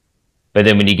But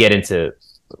then when you get into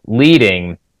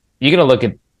leading, you're going to look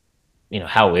at,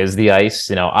 how is the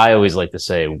ice? I always like to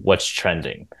say, what's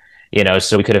trending?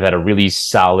 So we could have had a really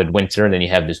solid winter, and then you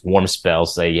have this warm spell,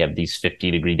 say you have these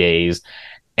 50-degree days,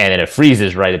 and then it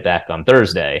freezes right back on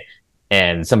Thursday.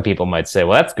 And some people might say,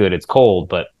 well, that's good, it's cold.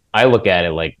 But I look at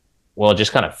it like, well, it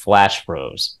just kind of flash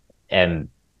froze. And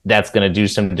that's going to do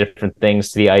some different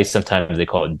things to the ice. Sometimes they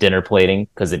call it dinner plating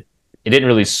because it didn't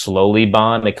really slowly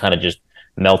bond. It kind of just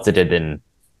melted it and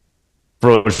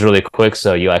froze really quick.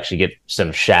 So you actually get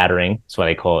some shattering. That's why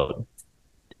they call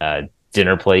it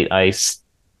dinner plate ice.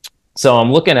 So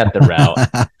I'm looking at the route.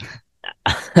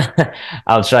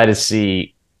 I'll try to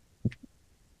see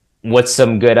what's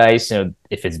some good ice.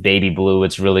 If it's baby blue,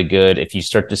 it's really good. If you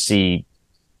start to see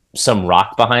some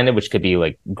rock behind it, which could be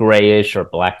like grayish or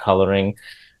black coloring,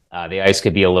 the ice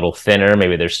could be a little thinner.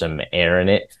 Maybe there's some air in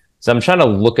it. So I'm trying to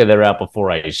look at the route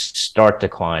before I start to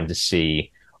climb to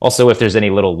see also if there's any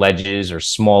little ledges or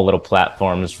small little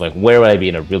platforms, like where would I be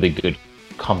in a really good,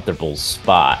 comfortable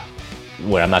spot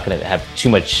where I'm not going to have too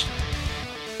much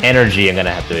energy I'm going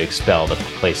to have to expel to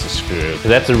place a screw. Because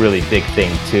that's a really big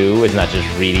thing too. It's not just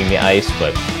reading the ice,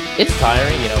 but it's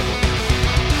tiring,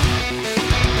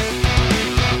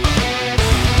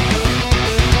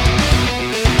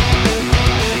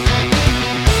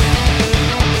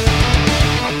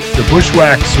 The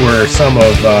bushwhacks were some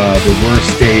of the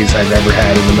worst days I've ever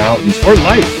had in the mountains, or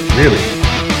life, really.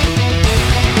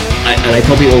 And I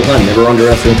tell people all the time, never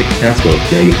underestimate the Catskills.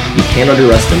 You can't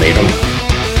underestimate them.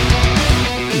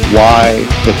 Why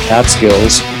the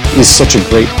Catskills is such a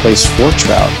great place for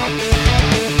trout.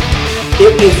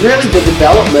 It was really the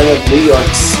development of New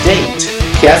York State.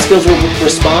 Catskills were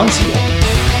responsible.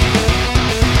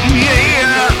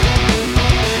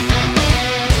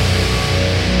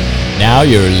 Now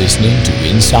you're listening to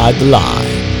Inside the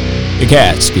Line, the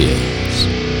Catskills.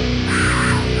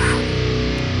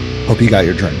 Hope you got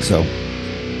your drink. So,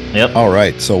 yep. All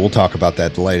right. So we'll talk about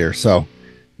that later. So,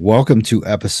 welcome to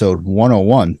episode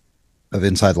 101 of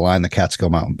Inside the Line, the Catskill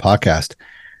Mountain podcast.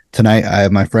 Tonight, I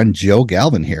have my friend Joe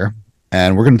Galvan here,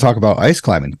 and we're going to talk about ice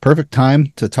climbing. Perfect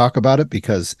time to talk about it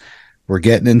because we're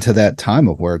getting into that time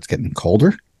of where it's getting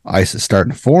colder. Ice is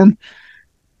starting to form.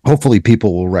 Hopefully,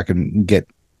 people will get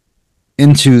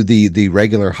into the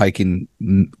regular hiking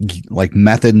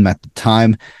method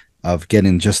time of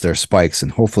getting just their spikes,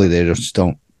 and hopefully they just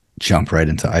don't jump right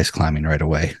into ice climbing right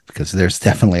away, because there's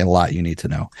definitely a lot you need to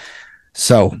know.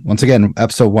 So once again,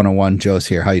 episode 101, Joe's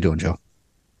here. How you doing, Joe?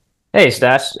 Hey,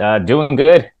 Stash. Doing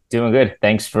good.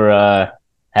 Thanks for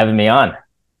having me on.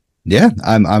 Yeah,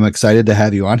 I'm excited to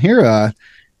have you on here.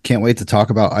 Can't wait to talk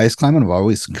about ice climbing. I've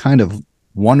always kind of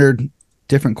wondered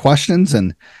different questions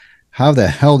and how the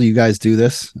hell do you guys do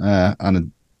this at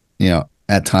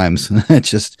times. It's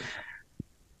just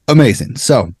amazing.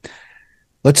 So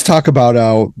let's talk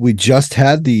about we just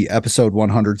had the episode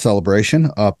 100 celebration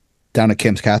up down at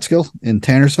Kim's Catskill in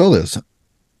Tannersville. It was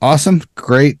awesome,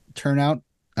 great turnout.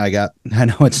 I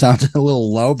know it sounds a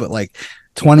little low, but like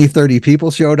 20-30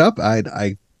 people showed up.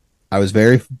 I was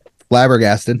very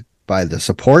flabbergasted by the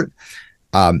support.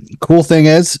 Cool thing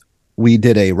is, we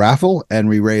did a raffle and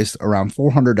we raised around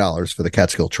 $400 for the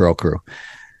Catskill Trail Crew.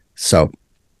 So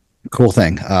cool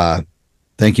thing.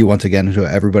 Thank you once again to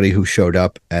everybody who showed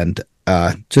up, and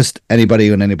just anybody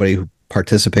who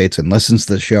participates and listens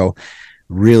to the show.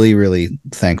 Really, really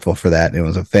thankful for that. It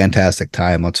was a fantastic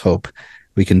time. Let's hope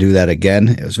we can do that again.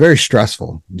 It was very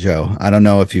stressful, Joe. I don't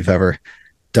know if you've ever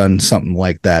done something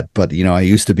like that, but I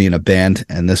used to be in a band,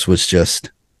 and this was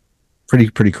just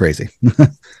pretty crazy.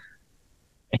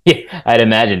 Yeah, I'd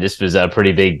imagine this was a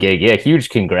pretty big gig. Yeah, huge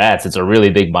congrats. It's a really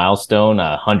big milestone,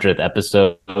 100th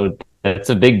episode. That's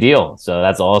a big deal. So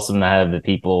that's awesome to have the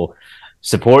people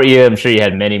support you. I'm sure you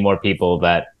had many more people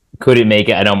that couldn't make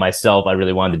it. I know myself, I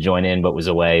really wanted to join in, but was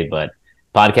away. But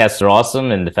podcasts are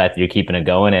awesome, and the fact that you're keeping it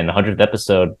going, and 100th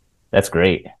episode, that's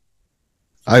great.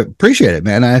 I appreciate it,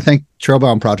 man. I thank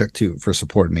Trailbound Project too for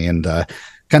supporting me and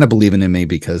kind of believing in me,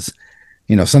 because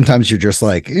sometimes you're just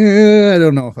like, I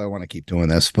don't know if I want to keep doing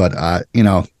this, but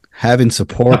having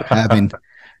support, having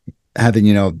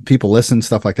people listen,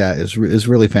 stuff like that is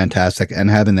really fantastic, and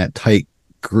having that tight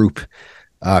group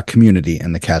community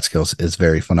in the Catskills is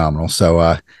very phenomenal.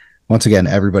 So once again,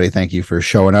 everybody, thank you for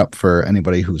showing up. For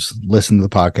anybody who's listened to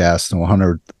the podcast, the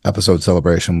 100 episode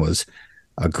celebration was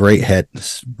a great hit.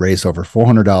 Raised over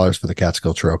 $400 for the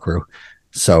Catskill Trail Crew.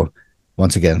 So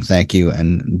once again, thank you.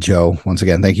 And Joe, once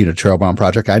again, thank you to Trailbound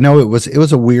Project. I know it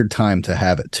was a weird time to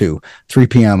have it too. 3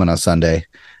 p.m. on a Sunday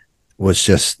was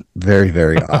just very,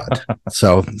 very odd.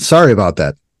 So sorry about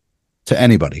that to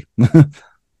anybody.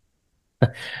 No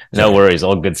So worries,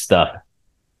 all good stuff.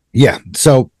 yeah,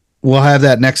 so we'll have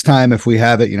that next time if we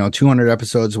have it. 200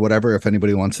 episodes, whatever. If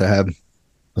anybody wants to have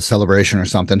a celebration or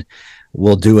something,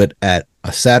 we'll do it at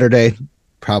a Saturday,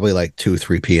 probably like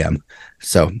 2-3 p.m.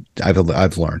 So I've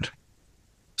learned.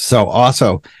 So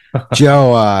also,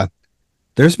 Joe,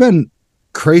 there's been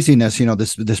craziness.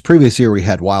 This previous year we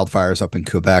had wildfires up in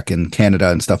Quebec and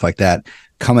Canada and stuff like that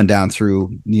coming down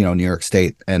through New York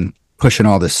State and pushing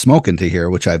all this smoke into here,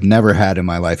 which I've never had in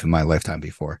my lifetime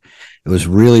before. It was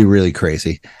really, really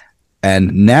crazy.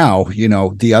 And now,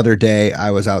 the other day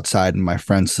I was outside and my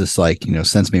friends just like,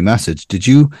 sends me a message. Did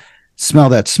you smell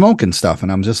that smoke and stuff?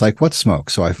 And I'm just like, what smoke?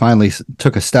 So I finally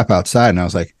took a step outside and I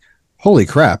was like, holy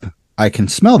crap, I can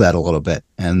smell that a little bit.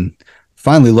 And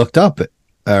finally looked up,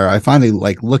 or I finally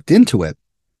like looked into it.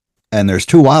 And there's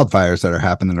two wildfires that are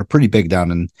happening. They're pretty big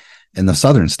down in the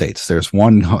southern states. There's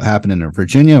one happening in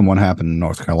Virginia and one happening in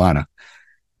North Carolina.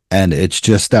 And it's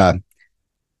just,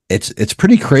 it's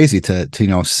pretty crazy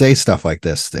to say stuff like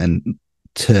this and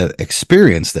to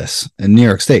experience this in New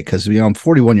York State, because I'm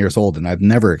 41 years old and I've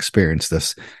never experienced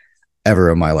this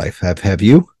ever in my life. Have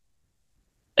you?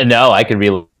 No, I could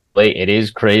relate. It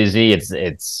is crazy.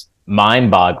 It's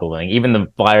mind-boggling. Even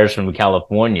the fires from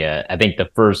California, I think the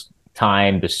first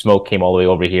time the smoke came all the way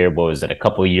over here, what was it, a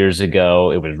couple of years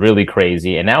ago? It was really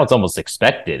crazy. And now it's almost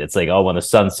expected. It's like, oh, when the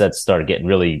sunsets start getting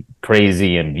really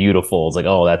crazy and beautiful, it's like,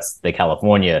 oh, that's the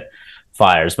California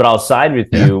fires. But I'll side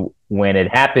with you when it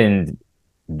happened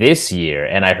this year,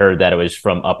 and I heard that it was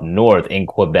from up north in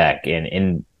Quebec and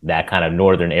in that kind of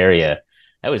northern area.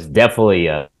 That was definitely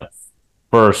a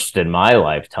first in my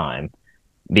lifetime,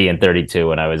 being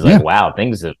 32. And I was like, wow,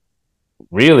 things have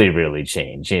really, really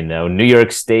changed. New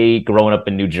York State, growing up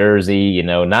in New Jersey,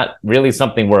 not really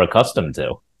something we're accustomed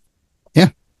to. Yeah,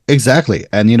 exactly.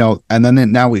 And, and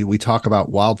then now we talk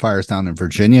about wildfires down in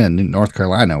Virginia and North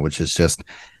Carolina, which is just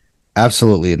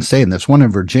absolutely insane. This one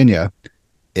in Virginia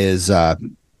is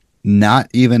not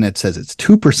even, it says it's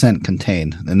 2%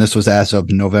 contained. And this was as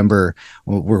of November.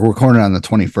 We're recording on the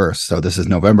 21st. So this is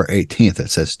November 18th.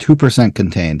 It says 2%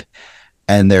 contained.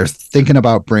 And they're thinking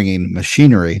about bringing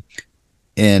machinery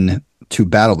in to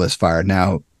battle this fire.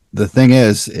 Now, the thing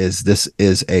is this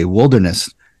is a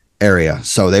wilderness area.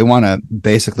 So they want to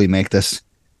basically make this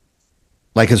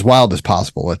like as wild as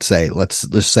possible. Let's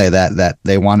just say that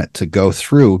they want it to go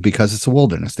through because it's a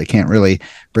wilderness. They can't really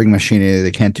bring machinery.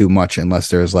 They can't do much unless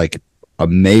there's like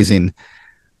amazing,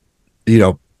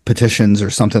 petitions or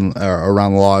something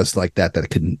around laws like that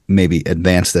could maybe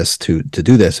advance this to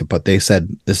do this. But they said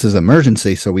this is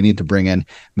emergency, so we need to bring in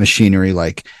machinery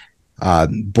like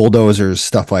bulldozers,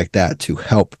 stuff like that to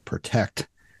help protect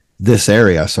this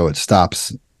area so it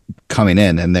stops coming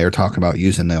in. And they're talking about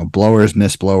using blowers,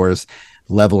 mist blowers,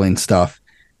 leveling stuff.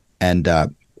 And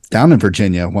down in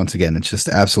Virginia, once again, it's just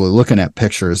absolutely looking at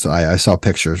pictures. I saw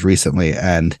pictures recently,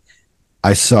 and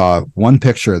I saw one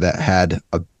picture that had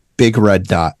a big red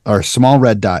dot or small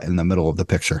red dot in the middle of the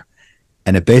picture.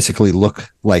 And it basically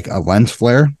looked like a lens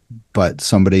flare, but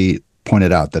somebody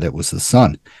pointed out that it was the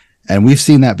sun. And we've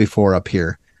seen that before up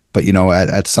here. But,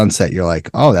 at sunset, you're like,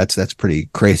 oh, that's pretty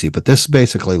crazy. But this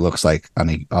basically looks like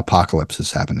an apocalypse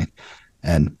is happening.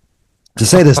 And to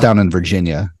say this down in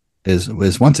Virginia is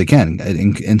once again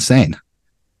insane.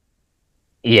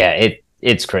 Yeah,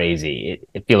 it's crazy.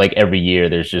 I feel like every year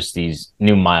there's just these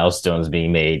new milestones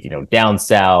being made, down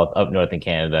south, up north in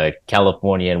Canada,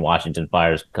 California and Washington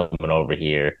fires coming over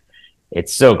here.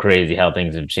 It's so crazy how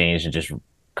things have changed in just a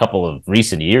couple of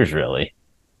recent years, really.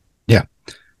 Yeah.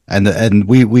 And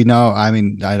we know, I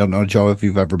mean, I don't know, Joe, if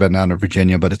you've ever been down to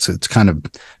Virginia, but it's kind of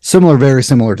similar, very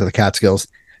similar to the Catskills,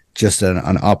 just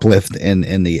an uplift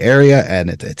in the area.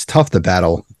 And it's tough to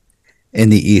battle in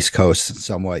the East Coast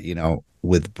somewhat,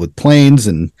 with planes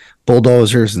and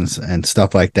bulldozers and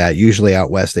stuff like that. Usually out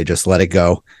west, they just let it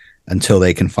go until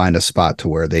they can find a spot to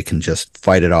where they can just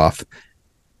fight it off.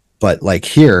 But like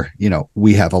here,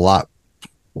 we have a lot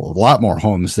more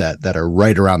homes that are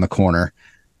right around the corner,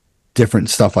 different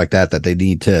stuff like that they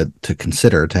need to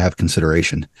consider, to have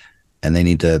consideration, and they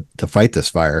need to fight this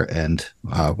fire. And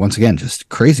once again, just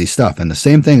crazy stuff. And the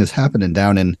same thing is happening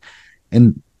down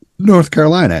in North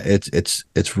Carolina.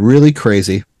 It's really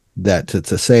crazy that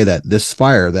to say that this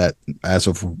fire that as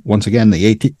of once again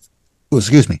the 18th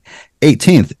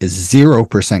is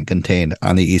 0% contained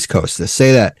on the East Coast. To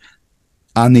say that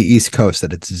on the East Coast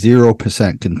that it's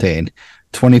 0% contained,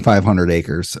 2,500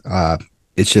 acres,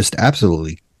 it's just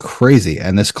absolutely crazy.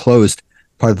 And this closed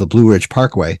part of the Blue Ridge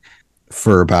Parkway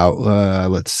for about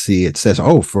let's see, it says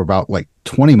for about like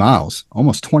 20 miles,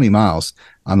 almost 20 miles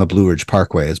on the Blue Ridge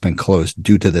Parkway has been closed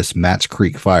due to this Matts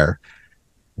Creek fire.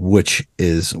 which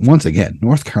is, once again,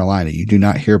 North Carolina. You do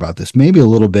not hear about this. Maybe a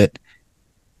little bit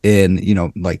in,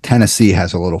 like Tennessee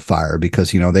has a little fire because,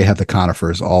 they have the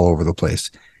conifers all over the place.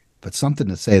 But something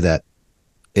to say that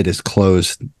it is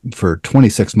closed for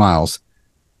 26 miles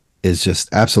is just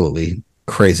absolutely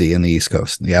crazy in the East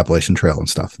Coast, the Appalachian Trail and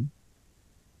stuff.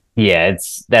 Yeah,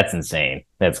 that's insane.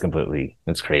 That's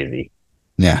crazy.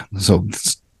 Yeah. So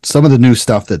some of the new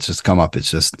stuff that's just come up,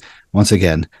 it's just, once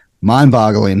again,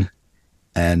 mind-boggling,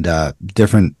 and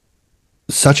different.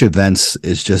 Such events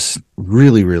is just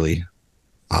really, really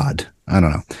odd. I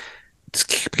don't know. It's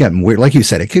keeps getting weird. Like you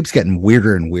said, it keeps getting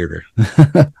weirder and weirder.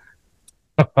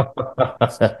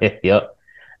 Yep.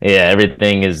 Yeah,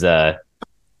 everything is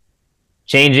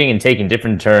changing and taking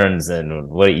different turns than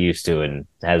what it used to, and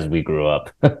as we grew up.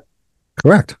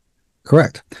 Correct.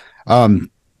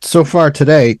 So far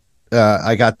today,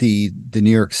 I got the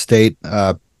New York State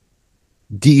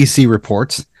DEC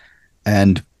reports,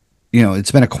 and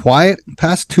it's been a quiet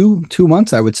past two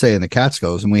months, I would say, in the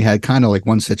Catskills, and we had kind of like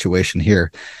one situation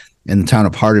here in the town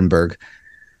of Hardenburg,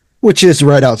 which is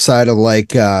right outside of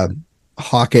like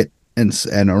Hawkett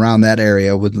and around that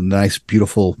area with the nice,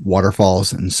 beautiful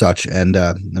waterfalls and such. And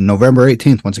on November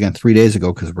 18th, once again, 3 days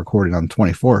ago, because we're recording on the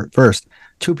 21st,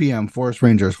 2 p.m., Forest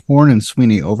Rangers Horn and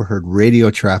Sweeney overheard radio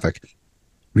traffic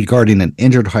regarding an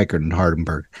injured hiker in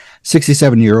Hardenburg.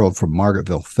 67-year-old from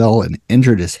Margaretville fell and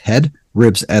injured his head,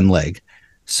 ribs, and leg.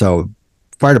 So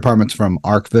fire departments from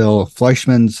Arkville,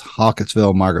 Fleischman's,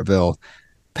 Hawkettsville, Margaretville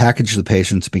packaged the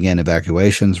patients, began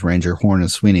evacuations. Ranger Horn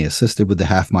and Sweeney assisted with the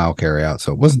half-mile carryout,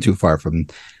 so it wasn't too far from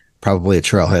probably a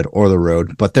trailhead or the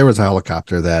road, but there was a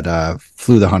helicopter that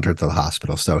flew the hunter to the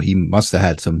hospital, so he must have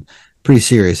had some pretty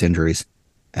serious injuries,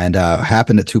 and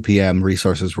happened at 2 p.m.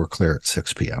 Resources were clear at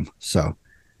 6 p.m. So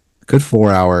good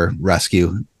 4-hour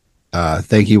rescue.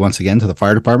 Thank you once again to the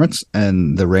fire departments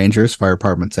and the Rangers. Fire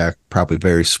departments act probably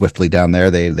very swiftly down there.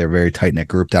 They're a very tight-knit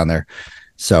group down there.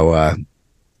 So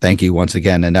thank you once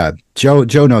again. And Joe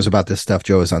knows about this stuff.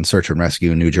 Joe is on search and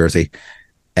rescue in New Jersey.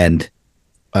 And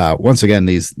once again,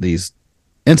 these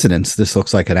incidents, this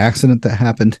looks like an accident that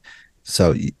happened.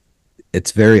 So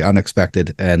it's very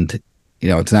unexpected. And,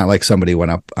 it's not like somebody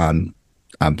went up on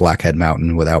Blackhead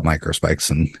Mountain without microspikes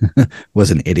and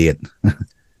was an idiot.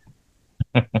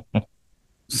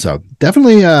 So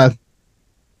definitely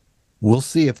we'll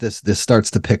see if this starts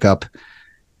to pick up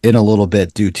in a little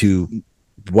bit due to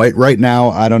right now.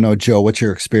 I don't know, Joe, what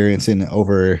you're experiencing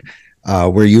over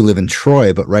where you live in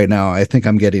Troy, but right now I think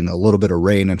I'm getting a little bit of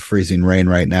rain and freezing rain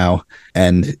right now,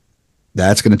 and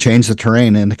that's going to change the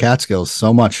terrain in the Catskills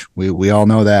so much. We all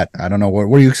know that. I don't know, what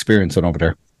are you experiencing over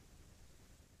there?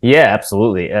 Yeah,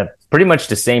 absolutely. Pretty much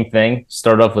the same thing.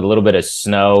 Start off with a little bit of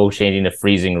snow, changing to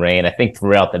freezing rain. I think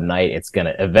throughout the night, it's going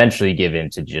to eventually give in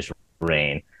to just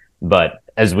rain. But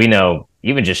as we know,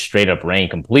 even just straight up rain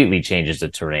completely changes the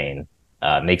terrain,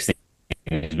 makes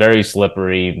things very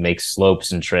slippery, makes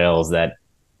slopes and trails that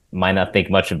might not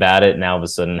think much about it, now all of a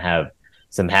sudden have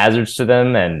some hazards to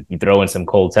them. And you throw in some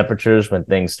cold temperatures when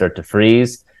things start to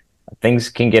freeze, things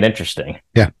can get interesting.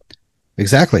 Yeah,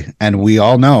 exactly. And we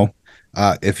all know,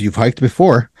 if you've hiked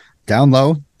before, down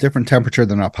low, different temperature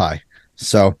than up high.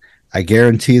 So I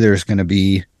guarantee there's going to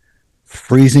be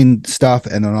freezing stuff,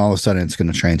 and then all of a sudden it's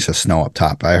going to change to snow up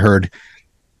top. I heard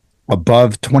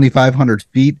above 2,500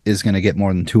 feet is going to get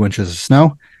more than 2 inches of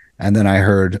snow. And then I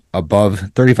heard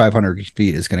above 3,500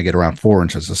 feet is going to get around 4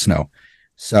 inches of snow.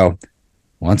 So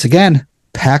once again,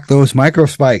 pack those micro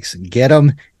spikes, get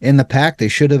them in the pack. They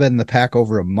should have been in the pack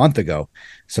over a month ago.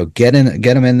 So get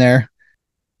them in there.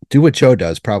 Do what Joe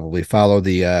does, probably follow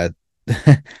the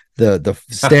the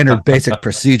standard basic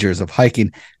procedures of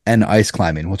hiking and ice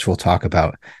climbing, which we'll talk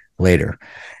about later.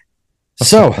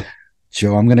 So,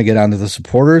 Joe, I'm going to get onto the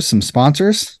supporters, some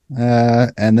sponsors,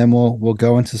 and then we'll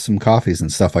go into some coffees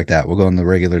and stuff like that. We'll go in the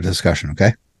regular discussion,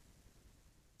 okay?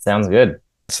 Sounds good.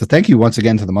 So thank you once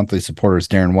again to the monthly supporters,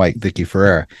 Darren White, Vicky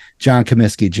Ferreira, John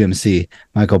Comiskey, Jim C.,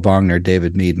 Michael Bongner,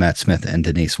 David Mead, Matt Smith, and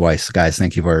Denise Weiss. Guys,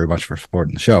 thank you very much for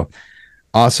supporting the show.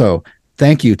 Also,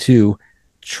 thank you to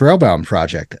Trailbound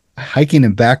Project, hiking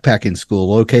and backpacking school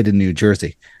located in New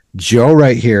Jersey. Joe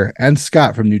right here and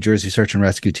Scott from New Jersey Search and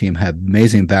Rescue Team have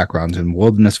amazing backgrounds in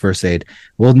wilderness first aid,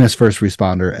 wilderness first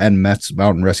responder, and Metz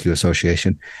Mountain Rescue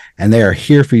Association, and they are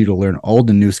here for you to learn old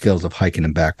and new skills of hiking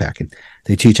and backpacking.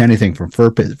 They teach anything from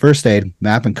first aid,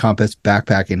 map and compass,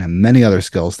 backpacking, and many other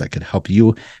skills that could help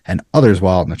you and others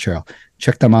while out on the trail.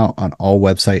 Check them out on all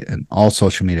website and all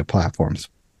social media platforms.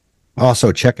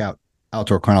 Also, check out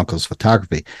Outdoor Chronicles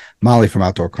Photography. Molly from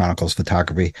Outdoor Chronicles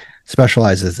Photography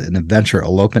specializes in adventure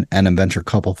elopement and adventure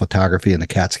couple photography in the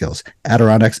Catskills,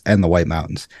 Adirondacks, and the White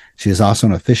Mountains. She is also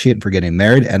an officiant for getting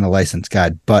married and a licensed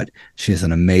guide, but she is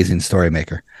an amazing story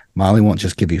maker. Molly won't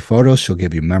just give you photos, she'll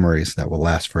give you memories that will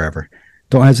last forever.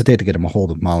 Don't hesitate to get a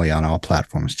hold of Molly on all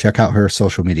platforms. Check out her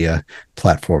social media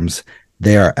platforms.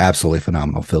 They are absolutely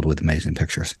phenomenal, filled with amazing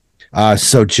pictures.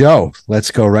 So, Joe,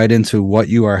 let's go right into what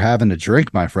you are having to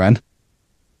drink, my friend.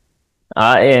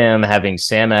 I am having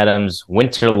Sam Adams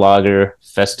Winter Lager,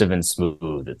 festive and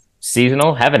smooth.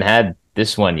 Seasonal. Haven't had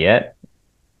this one yet.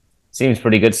 Seems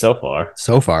pretty good so far.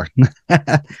 So far.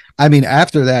 I mean,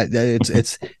 after that,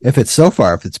 it's if it's so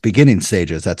far, if it's beginning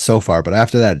stages, that's so far. But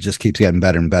after that, it just keeps getting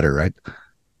better and better, right?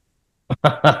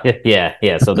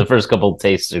 Yeah. So the first couple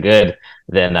tastes are good,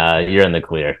 then you're in the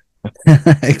clear.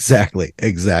 Exactly.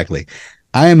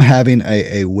 I am having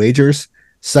a Wagers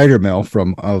cider mill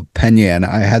from Penyan.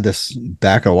 I had this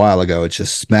back a while ago. It's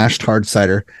just smashed hard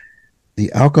cider.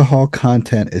 The alcohol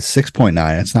content is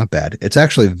 6.9. It's not bad. It's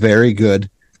actually very good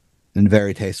and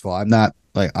very tasteful. I'm not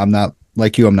like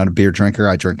you. I'm not a beer drinker.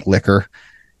 I drink liquor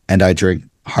and I drink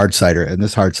hard cider, and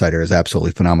this hard cider is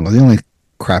absolutely phenomenal. The only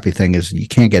crappy thing is you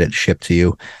can't get it shipped to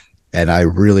you. And I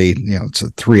really, it's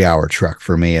a 3-hour trek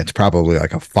for me. It's probably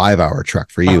like a 5-hour trek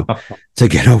for you to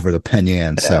get over the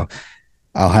Penyan. Yeah. So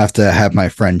I'll have to have my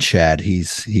friend Chad. He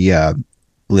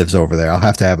lives over there. I'll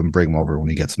have to have him bring him over when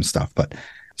he gets some stuff. But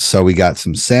so we got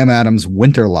some Sam Adams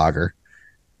Winter Lager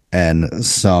and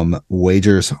some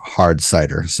Wagers hard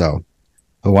cider. So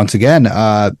once again,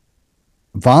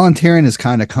 volunteering has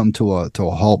kind of come to a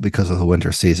halt because of the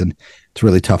winter season. It's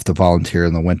really tough to volunteer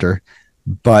in the winter.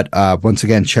 But once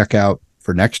again, check out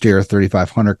for next year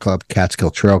 3500 Club,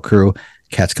 Catskill Trail Crew,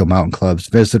 Catskill Mountain Clubs,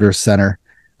 Visitor Center.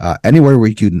 Anywhere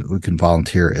we can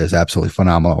volunteer is absolutely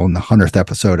phenomenal. On the 100th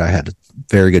episode, I had a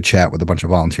very good chat with a bunch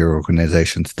of volunteer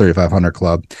organizations, 3500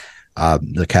 Club,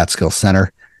 the Catskill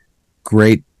Center.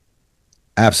 Great,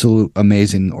 absolute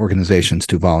amazing organizations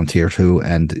to volunteer to.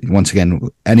 And once again,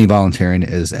 any volunteering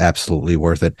is absolutely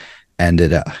worth it. And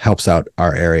it helps out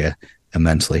our area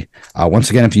immensely. Once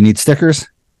again, if you need stickers,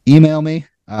 email me.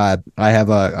 I have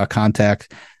a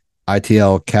contact,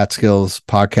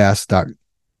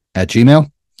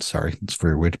 itlcatskillspodcast@gmail. Sorry, it's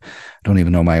very weird. I don't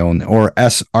even know my own. Or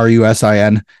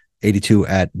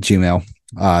SRUSIN82@gmail.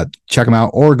 Check them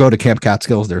out or go to Camp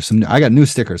Catskills. I got new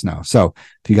stickers now. So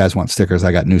if you guys want stickers,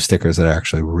 I got new stickers that are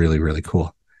actually really, really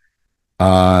cool.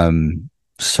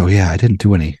 So yeah, I didn't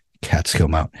do any Catskill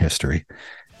Mountain history.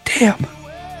 Damn.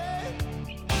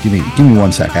 Give me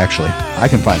 1 sec, actually. I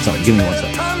can find something. Give me 1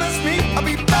 sec.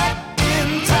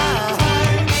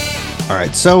 All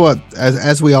right. So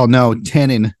as we all know,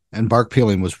 tanning and bark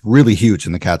peeling was really huge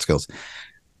in the Catskills.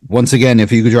 Once again,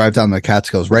 if you could drive down the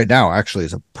Catskills right now, actually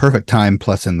is a perfect time.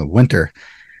 Plus in the winter,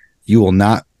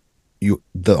 the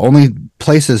only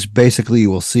places basically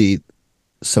you will see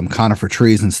some conifer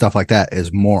trees and stuff like that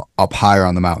is more up higher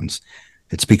on the mountains.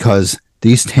 It's because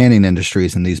these tanning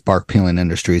industries and these bark peeling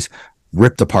industries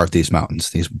ripped apart these mountains.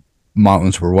 These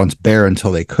mountains were once bare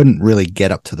until they couldn't really get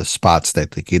up to the spots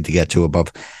that they could get to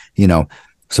above,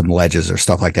 some ledges or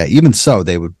stuff like that. Even so,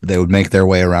 they would make their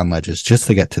way around ledges just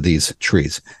to get to these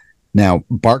trees. Now,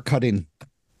 bark cutting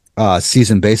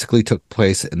season basically took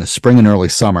place in the spring and early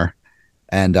summer,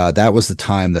 and that was the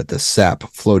time that the sap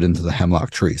flowed into the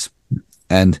hemlock trees.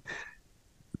 And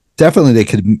definitely they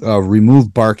could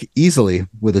remove bark easily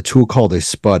with a tool called a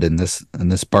spud in this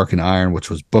bark and iron, which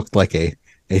was booked like a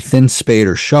thin spade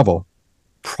or shovel.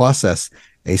 Process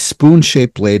a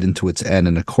spoon-shaped blade into its end,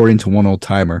 and according to one old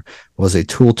timer, was a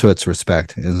tool to its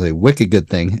respect. It is a wicked good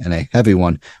thing and a heavy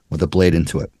one with a blade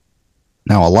into it.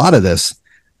 Now, a lot of this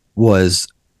was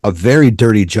a very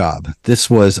dirty job. This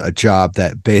was a job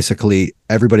that basically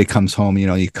everybody comes home.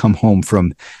 You come home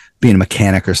from being a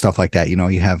mechanic or stuff like that.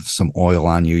 You have some oil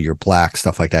on you, you're black,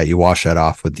 stuff like that. You wash that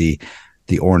off with the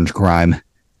orange grime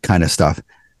kind of stuff.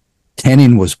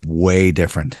 Tanning was way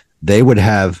different. They would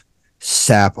have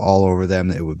sap all over them.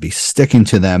 It would be sticking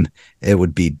to them. It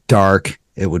would be dark.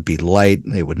 It would be light.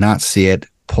 They would not see it.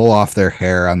 Pull off their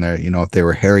hair on their, if they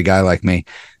were a hairy guy like me,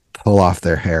 pull off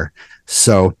their hair.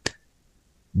 So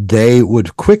they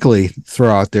would quickly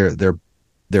throw out their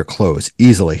clothes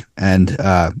easily. And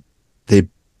they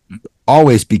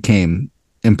always became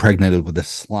impregnated with the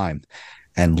slime,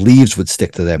 and leaves would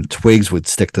stick to them. Twigs would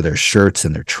stick to their shirts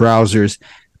and their trousers.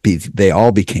 They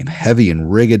all became heavy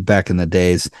and rigid back in the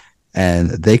days. And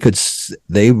they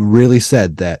really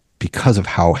said that because of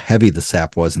how heavy the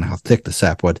sap was and how thick the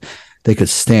sap was, they could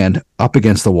stand up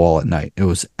against the wall at night. It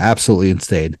was absolutely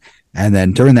insane. And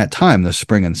then during that time, the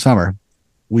spring and summer,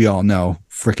 we all know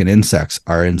freaking insects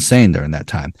are insane during that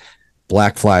time.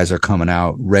 Black flies are coming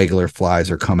out, regular flies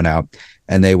are coming out,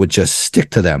 and they would just stick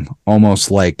to them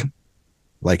almost like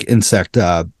insect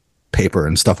paper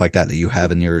and stuff like that you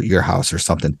have in your house or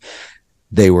something.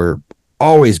 They were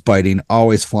always biting,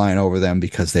 always flying over them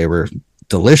because they were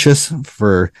delicious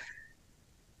for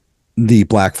the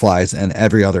black flies and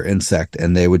every other insect,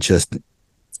 and they would just,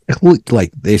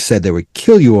 like they said, they would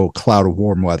kill you a cloud of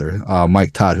warm weather.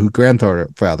 Mike Todd, whose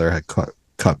grandfather had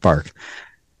cut bark,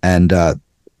 and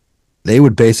they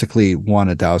would basically want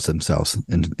to douse themselves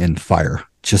in fire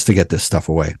just to get this stuff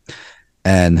away.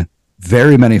 And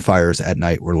very many fires at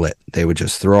night were lit. They would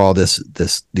just throw all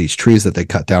these trees that they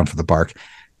cut down for the bark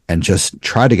and just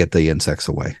try to get the insects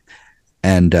away.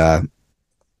 And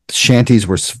shanties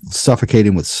were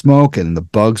suffocating with smoke, and the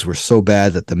bugs were so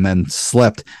bad that the men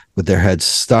slept with their heads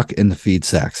stuck in the feed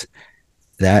sacks.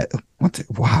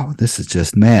 Wow, this is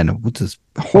just, man, what this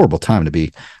horrible time to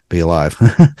be alive.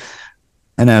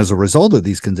 And as a result of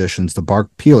these conditions, the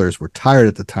bark peelers were tired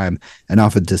at the time and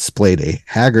often displayed a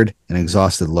haggard and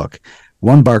exhausted look.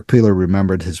 One bark peeler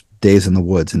remembered his days in the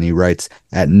woods, and he writes,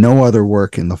 "At no other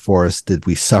work in the forest did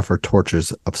we suffer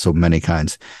tortures of so many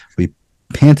kinds. We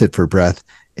panted for breath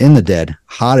in the dead,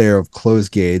 hot air of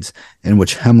closed glades in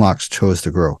which hemlocks chose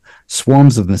to grow.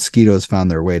 Swarms of mosquitoes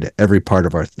found their way to every part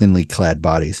of our thinly clad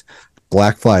bodies.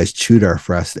 Black flies chewed our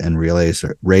flesh and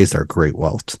raised our great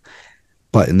welts."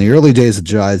 But in the early days of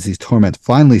July, these torments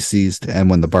finally ceased, and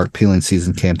when the bark peeling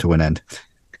season came to an end,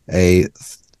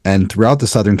 and throughout the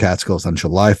southern Catskills on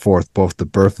July 4th, both the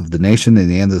birth of the nation and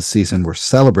the end of the season were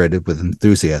celebrated with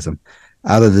enthusiasm.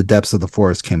 Out of the depths of the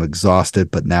forest came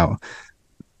exhausted, but now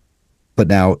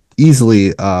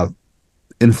easily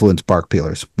influenced bark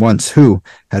peelers, once who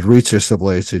had reached their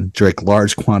civilization, drank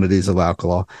large quantities of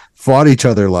alcohol, fought each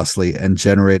other lustily, and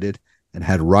generated and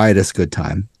had riotous good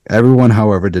time. Everyone,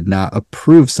 however, did not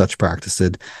approve such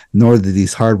practices, nor did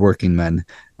these hardworking men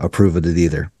approve of it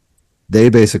either. They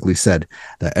basically said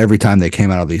that every time they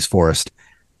came out of these forests,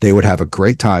 they would have a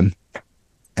great time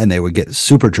and they would get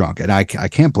super drunk. And I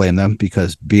can't blame them,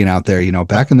 because being out there,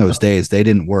 back in those days, they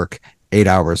didn't work 8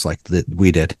 hours like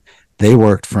we did. They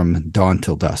worked from dawn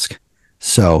till dusk.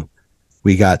 So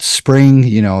we got spring,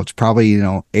 it's probably,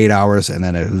 8 hours, and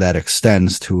then that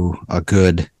extends to a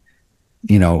good,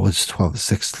 it's 12 to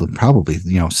 6, probably,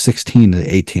 16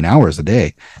 to 18 hours a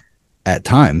day at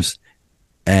times.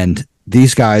 And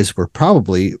these guys were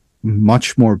probably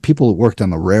much more, people who worked on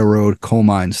the railroad, coal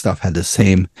mine stuff, had the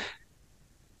same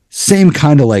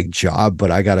kind of like job.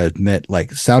 But I gotta admit,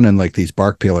 like, sounding like these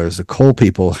bark peelers, the coal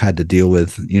people had to deal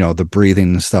with, the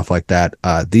breathing and stuff like that.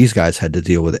 These guys had to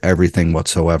deal with everything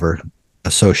whatsoever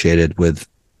associated with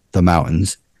the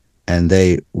mountains. And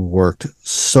they worked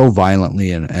so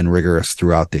violently and rigorous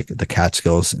throughout the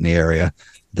Catskills in the area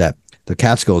that the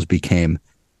Catskills became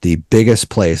the biggest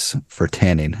place for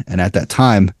tanning. And at that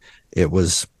time, it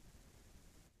was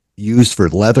used for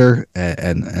leather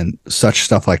and such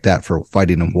stuff like that for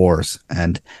fighting in wars,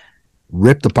 and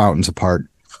ripped the mountains apart.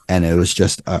 And it was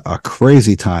just a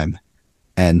crazy time.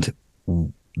 And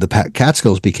the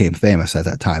Catskills became famous at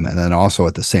that time. And then also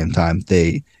at the same time,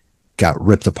 they got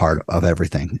ripped apart of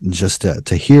everything. And just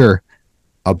to hear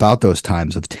about those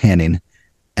times of tanning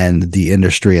and the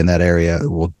industry in that area,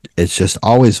 it's just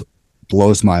always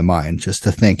blows my mind, just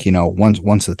to think,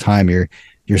 once the time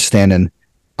you're standing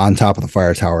on top of the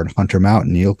fire tower in Hunter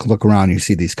Mountain, you look around, you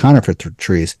see these conifer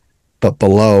trees, but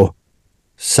below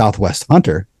Southwest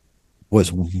Hunter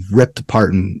was ripped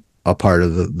apart, and a part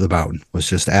of the mountain was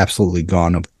just absolutely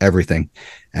gone of everything.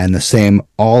 And the same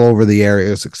all over the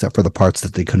areas, except for the parts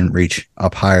that they couldn't reach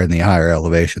up higher in the higher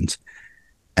elevations.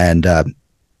 And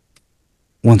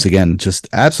once again, just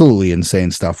absolutely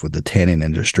insane stuff with the tanning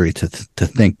industry, to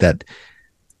think that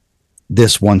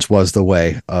this once was the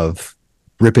way of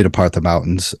ripping apart the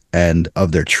mountains and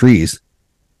of their trees,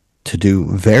 to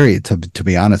do to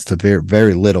be honest, to very,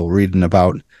 very little. Reading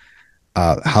about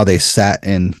how they sat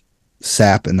in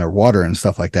sap in their water and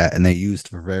stuff like that, and they used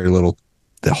for very little,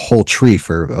 the whole tree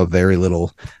for a very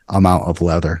little amount of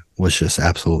leather, was just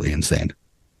absolutely insane.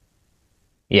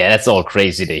 Yeah, that's all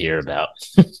crazy to hear about.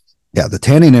 Yeah, the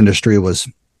tanning industry was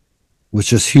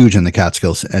just huge in the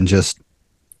Catskills. And just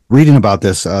reading about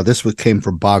this, came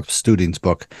from Bob Studing's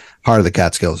book, Heart of the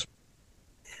Catskills,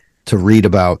 to read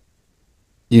about,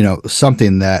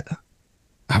 something that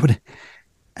I would,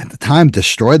 at the time,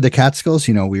 destroyed the Catskills.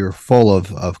 We were full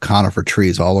of conifer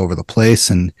trees all over the place,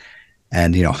 and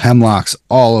hemlocks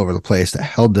all over the place that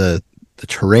held the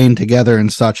terrain together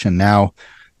and such. And now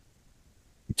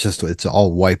it's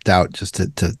all wiped out. Just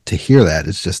to hear that,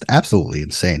 it's just absolutely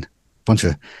insane. Bunch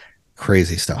of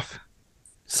Crazy stuff.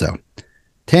 So,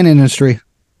 tan industry,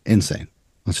 insane.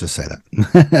 Let's just say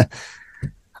that.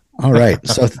 All right.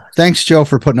 So thanks, Joe,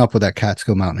 for putting up with that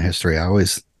Catskill Mountain history. I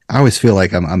always feel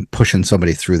like I'm pushing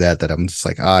somebody through that I'm just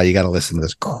like, you got to listen to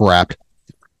this crap.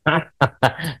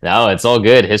 No, it's all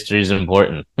good. History is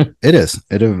important. It is.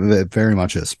 It very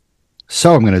much is.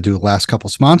 So I'm going to do the last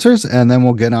couple sponsors, and then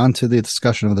we'll get on to the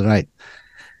discussion of the night.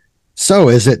 So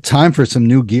is it time for some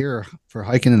new gear for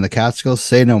hiking in the Catskills?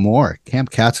 Say no more.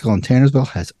 Camp Catskill in Tannersville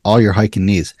has all your hiking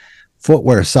needs.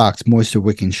 Footwear, socks,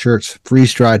 moisture-wicking shirts,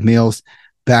 freeze-dried meals,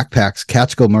 backpacks,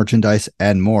 Catskill merchandise,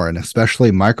 and more, and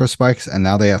especially microspikes, and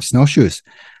now they have snowshoes.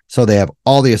 So they have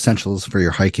all the essentials for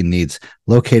your hiking needs.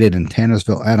 Located in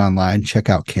Tannersville and online, check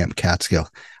out Camp Catskill.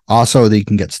 Also, you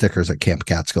can get stickers at Camp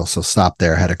Catskill, so stop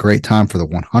there. Had a great time for the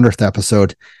 100th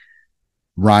episode.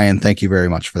 Ryan, thank you very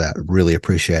much for that. Really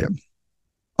appreciate it.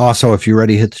 Also, if you're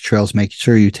ready to hit the trails, make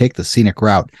sure you take the scenic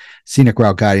route. Scenic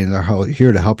route guiding are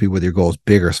here to help you with your goals,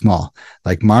 big or small.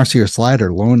 Like Marcy or Slide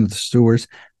or Lone of the Stewards,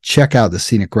 check out the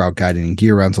scenic route guiding and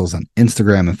gear rentals on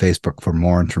Instagram and Facebook for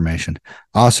more information.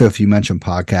 Also, if you mention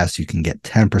podcasts, you can get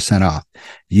 10% off.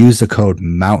 Use the code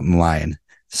Mountain Lion.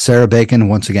 Sarah Bacon,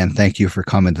 once again, thank you for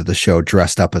coming to the show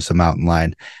dressed up as a mountain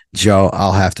lion. Joe,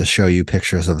 I'll have to show you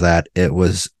pictures of that. It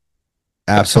was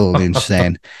absolutely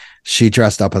insane. She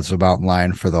dressed up as a mountain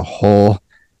lion for the whole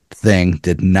thing,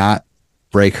 did not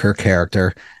break her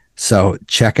character. So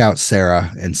check out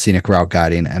Sarah and Scenic Route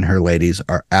Guiding, and her ladies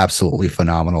are absolutely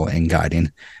phenomenal in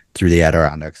guiding through the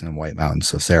Adirondacks and White Mountains.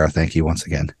 So Sarah, thank you once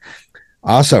again.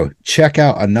 Also, check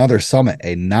out Another Summit,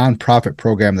 a nonprofit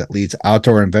program that leads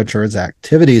outdoor adventures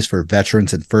activities for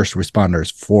veterans and first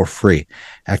responders for free.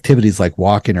 Activities like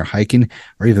walking or hiking,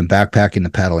 or even backpacking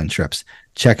and paddling trips.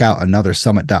 Check out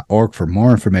anothersummit.org for more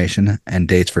information and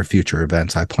dates for future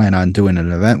events. I plan on doing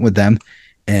an event with them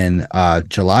in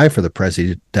July for the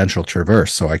Presidential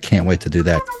Traverse, so I can't wait to do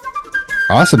that.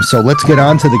 Awesome. So let's get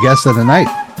on to the guest of the night.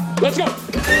 Let's go.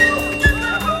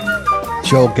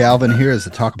 Joe Galvan here is to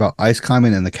talk about ice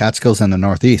climbing in the Catskills and the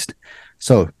Northeast.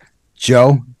 So,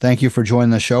 Joe, thank you for joining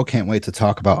the show. Can't wait to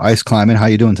talk about ice climbing. How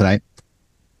you doing tonight?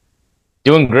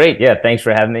 Doing great. Yeah, thanks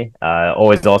for having me.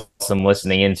 Always awesome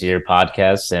listening into your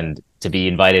podcast, and to be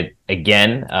invited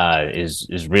again is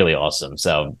really awesome.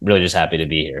 So really just happy to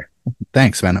be here.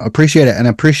 Thanks, man. Appreciate it. And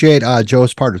appreciate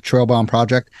Joe's part of Trailbound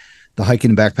Project, the hiking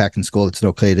and backpacking school that's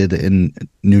located in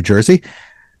New Jersey.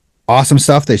 Awesome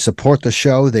stuff. They support the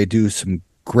show. They do some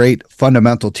great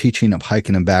fundamental teaching of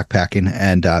hiking and backpacking.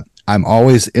 And I'm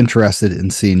always interested in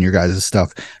seeing your guys'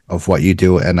 stuff of what you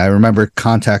do. And I remember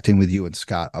contacting with you and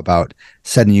Scott about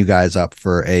setting you guys up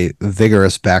for a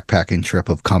vigorous backpacking trip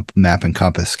of map and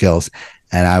compass skills.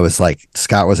 And I was like,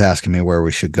 Scott was asking me where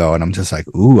we should go. And I'm just like,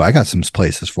 ooh, I got some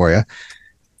places for you.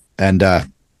 And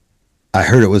I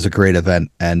heard it was a great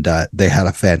event, and they had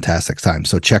a fantastic time.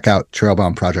 So check out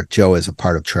Trailbound Project. Joe is a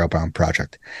part of Trailbound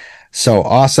Project. So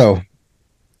also,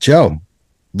 Joe,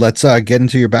 let's get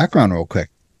into your background real quick.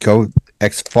 Go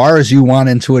as far as you want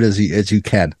into it as you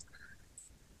can.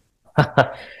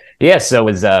 Yeah, so I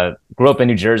was grew up in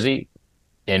New Jersey,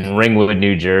 in Ringwood,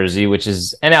 New Jersey, which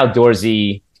is an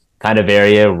outdoorsy kind of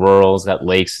area, rural. It's got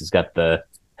lakes, it's got the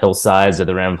hillsides of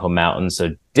the Ramapo Mountains.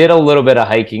 So did a little bit of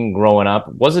hiking growing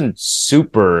up. Wasn't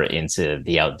super into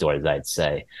the outdoors, I'd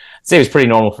say. I'd say it was pretty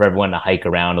normal for everyone to hike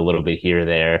around a little bit here or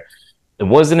there. It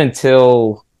wasn't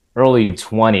until early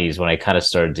 20s when I kind of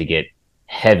started to get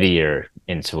heavier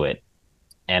into it.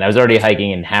 And I was already hiking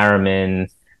in Harriman,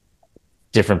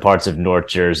 different parts of North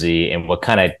Jersey, and what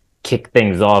kind of kicked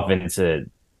things off into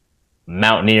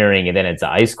mountaineering and then into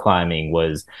ice climbing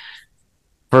was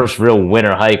first real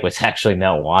winter hike was actually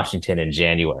Mount Washington in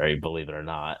January, believe it or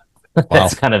not. Wow.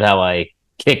 That's kind of how I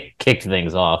kicked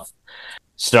things off.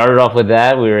 Started off with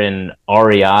that. We were in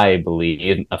REI, I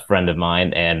believe, a friend of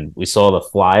mine, and we saw the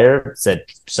flyer, said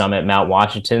Summit Mount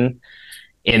Washington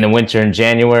in the winter in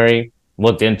January.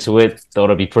 Looked into it, thought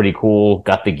it'd be pretty cool,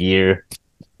 got the gear,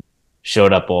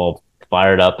 showed up all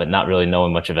fired up, but not really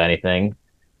knowing much of anything.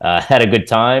 Had a good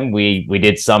time. We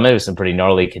did Summit with some pretty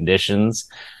gnarly conditions.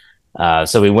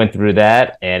 So we went through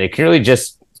that, and it really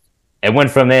just, it went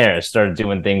from there. I started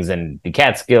doing things in the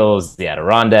Catskills, the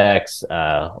Adirondacks,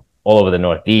 all over the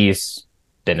Northeast,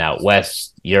 been out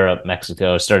west, Europe,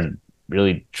 Mexico, started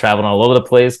really traveling all over the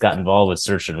place, got involved with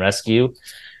search and rescue,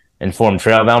 and formed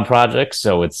Trailbound Project.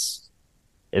 So it's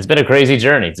been a crazy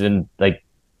journey. It's been like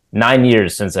 9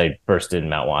 years since I first did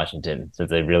Mount Washington,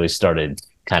 since I really started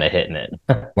kind of hitting it.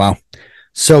 Wow.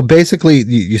 So basically,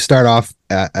 you start off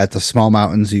at the small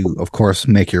mountains. You, of course,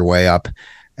 make your way up,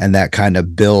 and that kind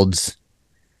of builds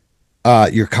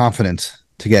your confidence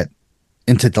to get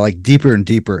into like deeper and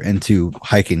deeper into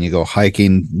hiking. You go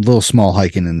hiking, little small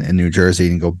hiking in New Jersey,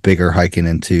 and you go bigger hiking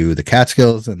into the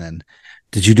Catskills. And then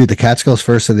did you do the Catskills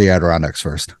first or the Adirondacks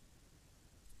first?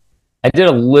 I did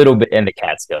a little bit in the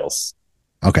Catskills.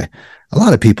 Okay. A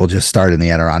lot of people just start in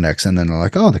the Adirondacks and then they're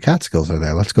like, oh, the Catskills are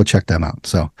there. Let's go check them out.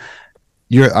 So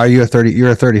you're a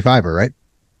 35er, right?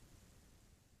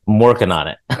 I'm working on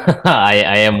it.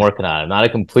 I am working on it. I'm not a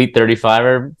complete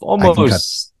 35er,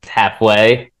 almost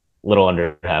halfway, a little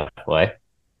under halfway.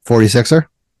 46er?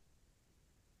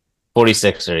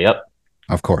 46er, yep.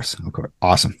 Of course.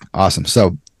 Awesome.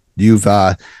 So you've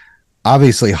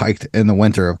obviously hiked in the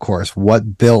winter, of course.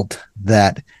 What built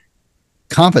that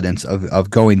confidence of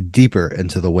going deeper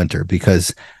into the winter?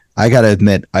 Because I got to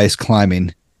admit, ice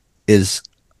climbing is,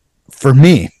 for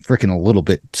me, freaking a little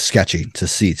bit sketchy to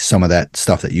see some of that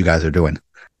stuff that you guys are doing.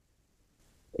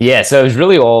 Yeah, so it was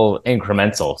really all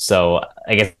incremental. So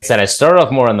like I said, I started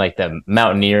off more on like the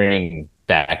mountaineering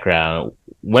background.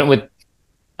 Went with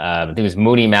I think it was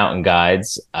Mooney Mountain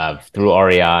Guides through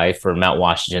REI for Mount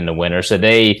Washington in the winter. So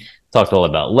they talked all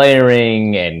about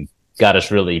layering and got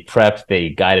us really prepped. They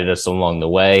guided us along the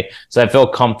way. So I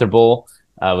felt comfortable,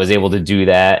 was able to do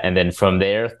that. And then from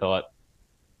there, thought,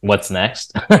 what's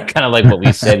next? Kind of like what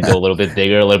we said, go a little bit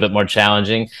bigger, a little bit more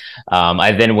challenging.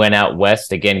 I then went out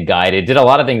west, again, guided, did a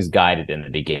lot of things guided in the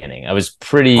beginning. I was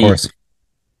pretty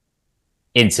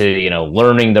into,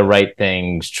 learning the right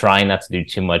things, trying not to do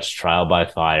too much trial by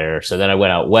fire. So then I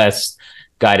went out west,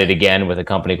 guided again with a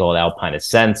company called Alpine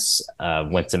Ascents,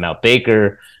 went to Mount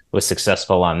Baker, was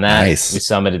successful on that. Nice. We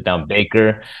summited Mount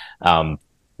Baker.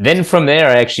 Then from there,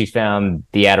 I actually found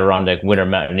the Adirondack Winter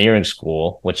Mountaineering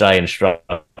School, which I instruct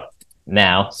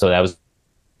now. So that was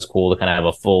cool to kind of have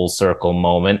a full circle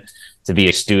moment to be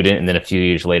a student, and then a few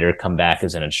years later come back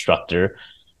as an instructor.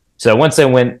 So once I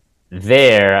went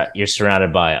there, you're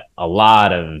surrounded by a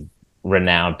lot of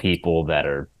renowned people that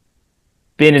are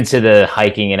been into the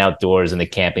hiking and outdoors and the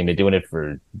camping. They're doing it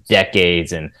for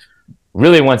decades. And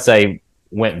really, once I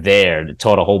went there,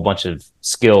 taught a whole bunch of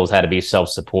skills, how to be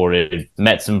self-supported,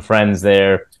 met some friends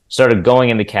there, started going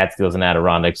in the Catskills and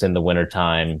Adirondacks in the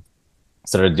wintertime,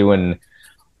 started doing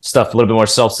stuff a little bit more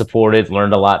self-supported,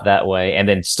 learned a lot that way, and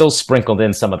then still sprinkled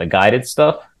in some of the guided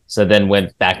stuff. So then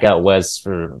went back out west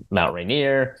for Mount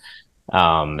Rainier.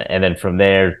 And then from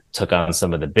there, took on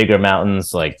some of the bigger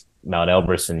mountains like Mount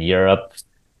Elbrus in Europe,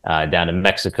 down in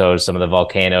Mexico, some of the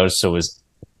volcanoes. So it was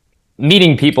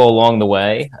meeting people along the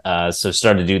way. So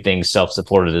started to do things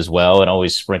self-supported as well, and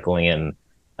always sprinkling in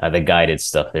the guided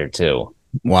stuff there too.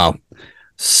 Wow.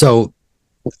 So,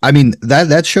 I mean,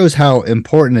 that shows how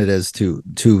important it is to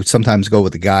sometimes go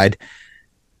with a guide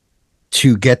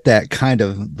to get that kind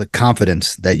of the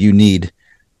confidence that you need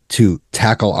to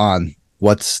tackle on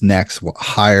what's next, what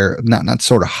higher, not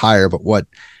sort of higher, but what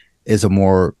is a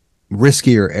more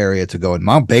riskier area to go in.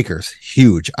 Mount Baker's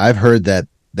huge. I've heard that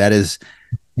is,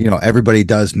 everybody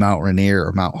does Mount Rainier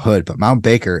or Mount Hood, but Mount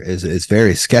Baker is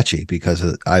very sketchy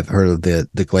because I've heard of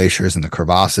the glaciers and the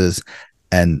crevasses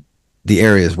and the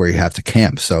areas where you have to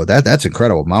camp. So that's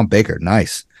incredible. Mount Baker,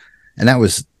 nice. And that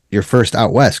was your first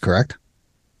out west, correct?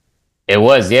 It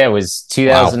was, yeah. It was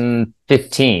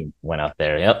 2015. Wow. Went out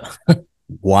there. Yep.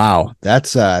 Wow,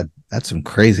 that's some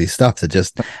crazy stuff. To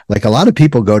just like a lot of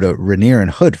people go to Rainier and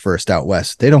Hood first out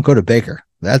west. They don't go to Baker.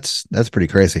 That's pretty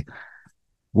crazy.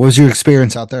 What was your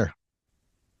experience out there?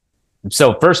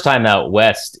 So first time out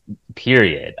west,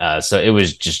 period. So it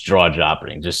was just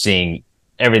jaw-dropping, just seeing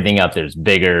everything out there is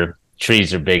bigger.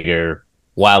 Trees are bigger.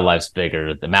 Wildlife's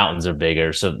bigger. The mountains are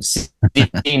bigger. So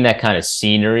seeing that kind of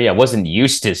scenery, I wasn't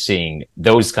used to seeing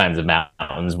those kinds of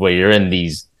mountains where you're in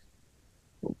these,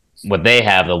 what they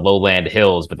have, the lowland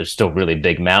hills, but they're still really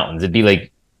big mountains. It'd be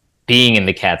like being in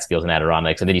the Catskills and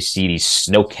Adirondacks, and then you see these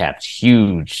snow-capped,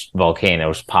 huge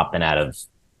volcanoes popping out of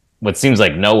what seems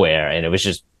like nowhere, and it was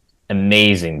just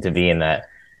amazing to be in that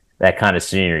kind of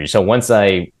scenery. So once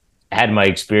I had my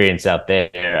experience out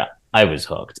there, I was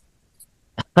hooked.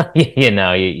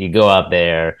 You go out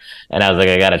there, and I was like,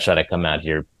 I got to try to come out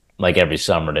here like every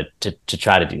summer to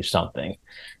try to do something.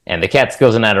 And the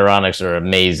Catskills and Adirondacks are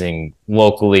amazing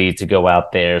locally to go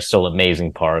out there, still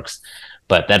amazing parks.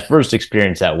 But that first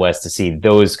experience out west to see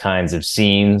those kinds of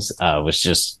scenes was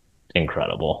just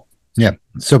incredible. Yeah.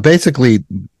 So basically,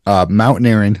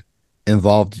 mountaineering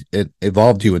evolved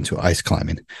you into ice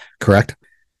climbing, correct?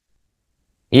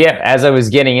 Yeah. As I was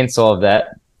getting into all of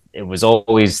that, it was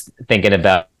always thinking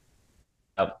about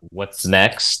what's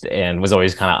next, and was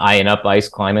always kind of eyeing up ice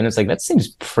climbing. It's like, that seems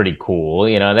pretty cool.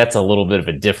 That's a little bit of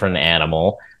a different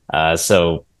animal.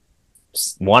 So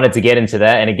wanted to get into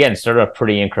that. And again, started off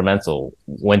pretty incremental.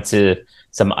 Went to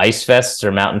some ice fests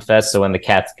or mountain fests. So in the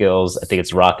Catskills, I think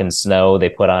it's Rock and Snow, they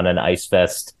put on an ice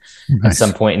fest at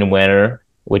some point in winter,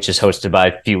 which is hosted by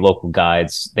a few local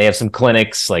guides. They have some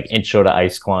clinics like intro to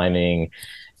ice climbing,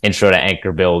 intro to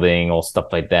anchor building, all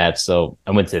stuff like that. So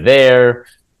I went to there.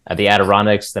 At the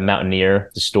Adirondacks, the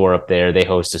Mountaineer, the store up there, they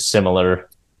host a similar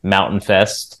mountain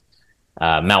fest.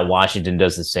 Mount Washington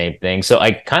does the same thing. So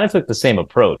I kind of took the same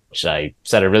approach. I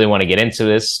said I really want to get into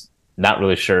this, not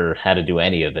really sure how to do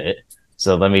any of it.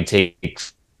 So let me take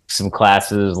some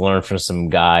classes, learn from some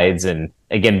guides, and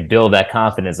again, build that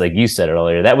confidence. Like you said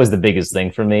earlier, that was the biggest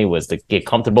thing for me, was to get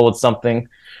comfortable with something.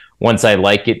 Once I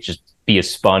like it, just be a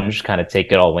sponge, kind of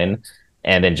take it all in,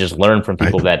 and then just learn from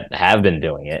people that have been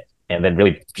doing it, and then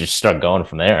really just start going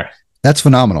from there. That's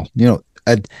phenomenal.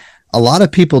 A lot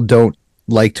of people don't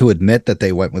like to admit that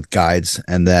they went with guides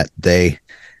and that they,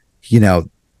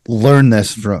 learn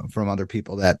this from other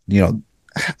people that,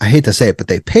 I hate to say it, but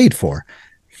they paid for.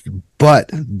 But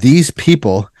these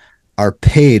people are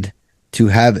paid to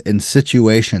have in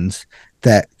situations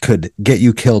that could get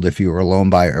you killed if you were alone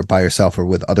by yourself or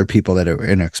with other people that are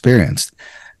inexperienced.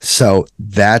 So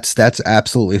that's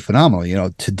absolutely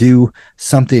phenomenal. To do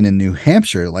something in New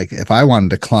Hampshire, like if I wanted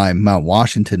to climb Mount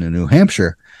Washington in New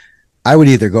Hampshire, I would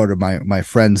either go to my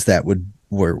friends that would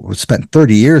spent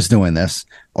 30 years doing this,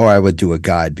 or I would do a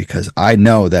guide, because I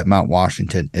know that Mount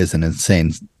Washington is an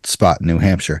insane spot in New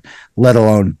Hampshire, let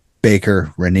alone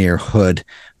Baker, Rainier, Hood,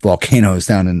 volcanoes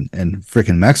down in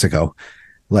freaking Mexico.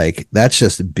 Like, that's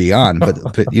just beyond. But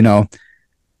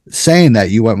saying that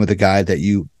you went with a guide, that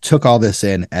you took all this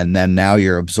in, and then now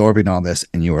you're absorbing all this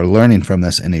and you are learning from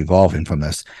this and evolving from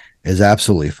this, is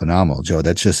absolutely phenomenal, Joe.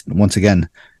 That just, once again,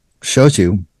 shows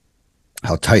you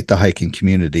how tight the hiking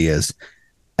community is,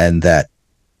 and that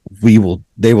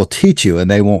they will teach you,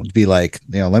 and they won't be like,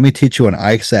 let me teach you an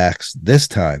ice axe this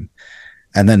time,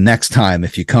 and then next time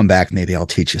if you come back, maybe I'll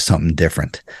teach you something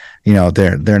different.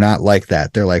 They're not like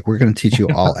that. They're like, we're going to teach you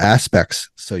all aspects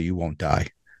so you won't die.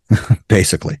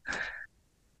 Basically.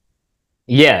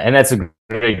 Yeah, and that's a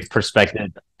great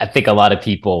perspective. I think a lot of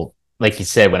people, like you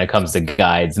said, when it comes to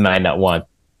guides, might not want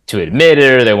to admit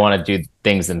it, or they want to do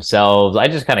things themselves. I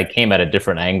just kind of came at a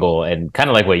different angle, and kind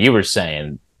of like what you were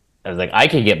saying, I was like, I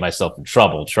could get myself in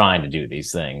trouble trying to do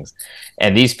these things.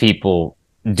 And these people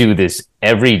do this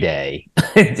every day,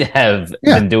 have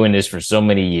been doing this for so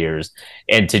many years.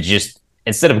 And to just,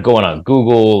 instead of going on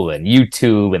Google and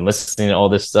YouTube and listening to all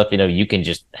this stuff, you can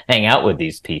just hang out with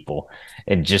these people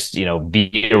and just,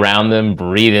 be around them,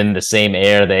 breathe in the same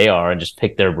air they are, and just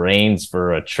pick their brains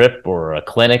for a trip or a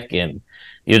clinic. And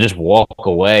you'll just walk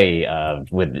away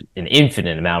with an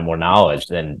infinite amount more knowledge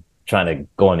than trying to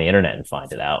go on the internet and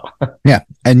find it out. Yeah.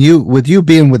 And with you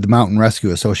being with the Mountain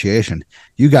Rescue Association,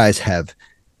 you guys have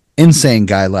insane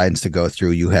guidelines to go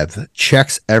through. You have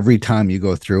checks every time you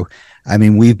go through. I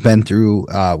mean, we've been through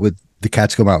with the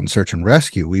Catskill Mountain Search and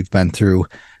Rescue, we've been through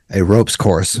a ropes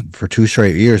course for 2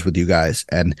 straight years with you guys,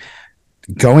 and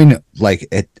going like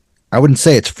it, I wouldn't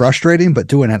say it's frustrating, but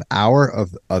doing an hour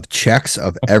of checks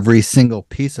of every single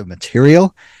piece of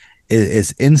material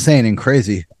is insane and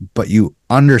crazy. But you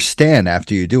understand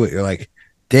after you do it, you're like,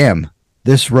 damn,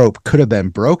 this rope could have been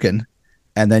broken,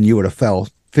 and then you would have fell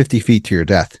 50 feet to your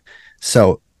death.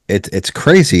 So it's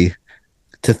crazy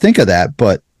to think of that,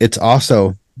 but it's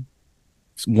also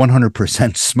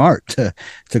 100% smart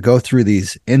to go through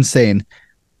these insane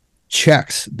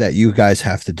checks that you guys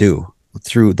have to do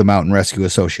through the Mountain Rescue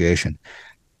Association.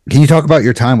 Can you talk about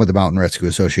your time with the Mountain Rescue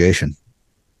Association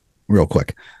real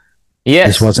quick?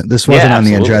 Yes. This wasn't on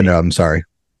the agenda. I'm sorry.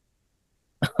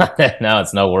 No,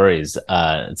 it's no worries.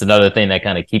 It's another thing that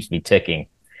kind of keeps me ticking.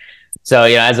 So,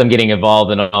 as I'm getting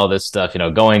involved in all this stuff,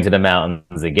 going to the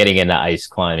mountains and getting into ice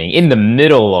climbing, in the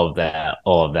middle of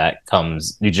all of that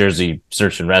comes New Jersey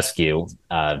Search and Rescue.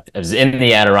 I was in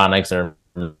the Adirondacks, I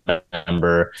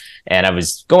remember, and I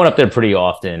was going up there pretty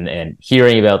often and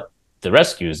hearing about the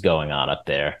rescues going on up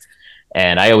there.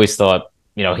 And I always thought,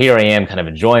 here I am kind of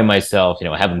enjoying myself,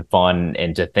 having fun.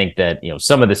 And to think that,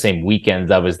 some of the same weekends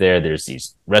I was there's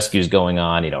these rescues going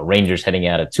on, rangers heading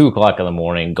out at 2:00 in the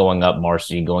morning, going up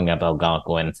Marcy, going up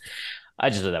Algonquin. I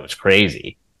just thought that was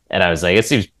crazy. And I was like, it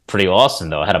seems pretty awesome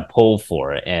though. I had a pull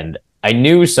for it. And I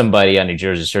knew somebody on New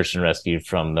Jersey Search and Rescue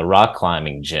from the rock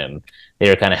climbing gym. They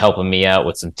were kind of helping me out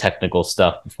with some technical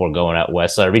stuff before going out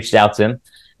west. So I reached out to him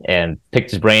and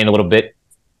picked his brain a little bit.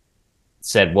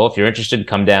 Said, well, if you're interested,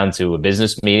 come down to a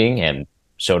business meeting, and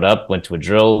showed up, went to a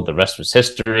drill. The rest was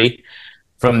history.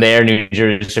 From there, New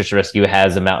Jersey Search and Rescue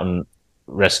has a mountain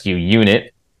rescue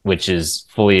unit, which is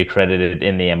fully accredited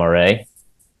in the MRA.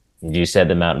 You said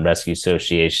the Mountain Rescue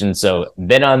Association. So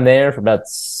been on there for about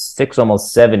 6 6,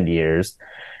 almost 7 years.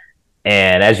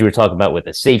 And as you were talking about with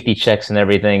the safety checks and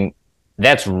everything,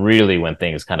 that's really when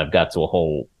things kind of got to a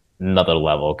whole another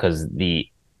level, because the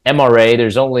MRA,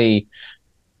 there's only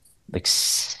like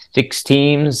 6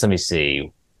 teams. Let me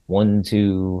see. One,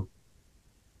 two,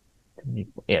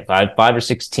 yeah, five or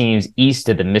 6 teams east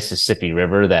of the Mississippi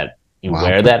River that you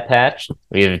wear that patch.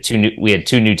 We had two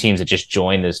new teams that just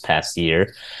joined this past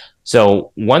year.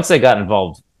 So once I got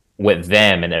involved with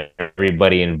them and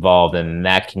everybody involved in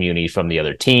that community from the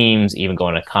other teams, even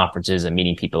going to conferences and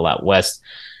meeting people out west,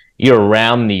 you're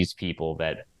around these people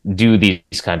that do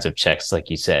these kinds of checks, like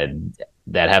you said,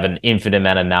 that have an infinite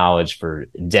amount of knowledge for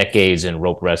decades in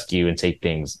rope rescue and take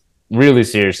things really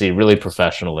seriously, really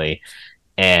professionally.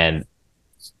 And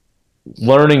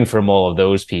learning from all of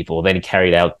those people then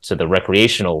carried out to the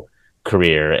recreational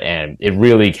career, and it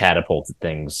really catapulted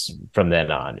things from then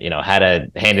on. How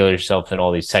to handle yourself in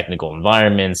all these technical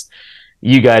environments.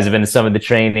 You guys have been in some of the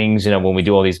trainings, when we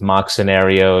do all these mock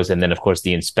scenarios, and then of course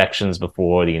the inspections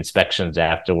before, the inspections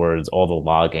afterwards, all the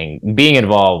logging. Being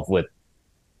involved with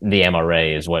the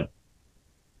MRA is what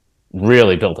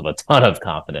really built up a ton of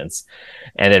confidence,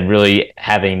 and then really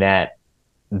having that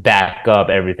back up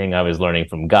everything I was learning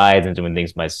from guides and doing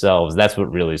things myself. That's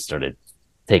what really started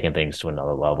taking things to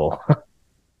another level.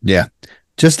 Yeah.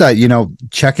 Just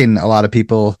checking, a lot of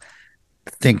people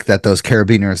think that those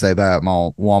carabiners they buy at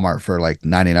Walmart for like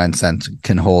 99 cents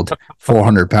can hold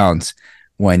 400 pounds,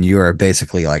 when you are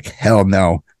basically like, hell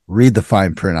no, read the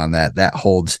fine print on that. That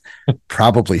holds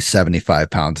probably 75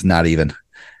 pounds, not even.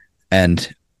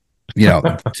 And,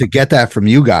 to get that from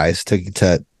you guys,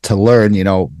 to learn,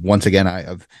 once again,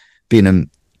 I've been in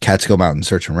Catskill Mountain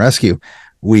Search and Rescue.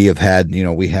 We have had,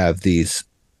 we have these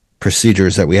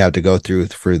procedures that we have to go through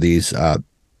for these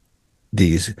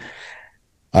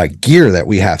gear that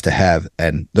we have to have,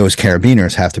 and those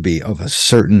carabiners have to be of a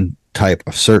certain type,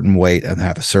 a certain weight, and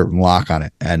have a certain lock on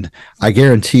it. And I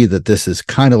guarantee that this is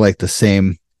kind of like the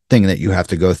same thing that you have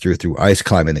to go through ice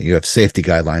climbing, that you have safety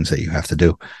guidelines that you have to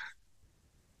do.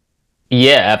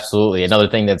 Yeah, absolutely. Another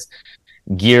thing that's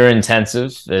gear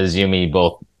intensive, as you and me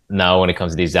both know, when it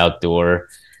comes to these outdoor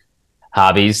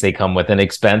hobbies, they come with an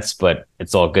expense, but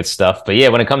it's all good stuff. But yeah,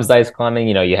 when it comes to ice climbing,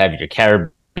 you have your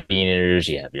carabiners,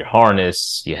 you have your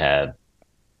harness, you have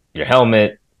your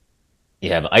helmet,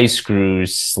 you have ice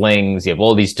screws, slings, you have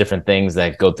all these different things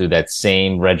that go through that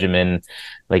same regimen.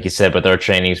 Like you said, with our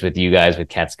trainings with you guys, with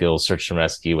Catskill Search and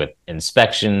Rescue, with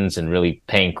inspections and really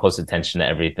paying close attention to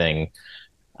everything,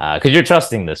 because you're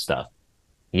trusting this stuff.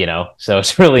 So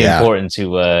it's really important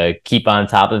to keep on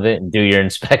top of it and do your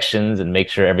inspections and make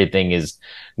sure everything is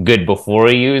good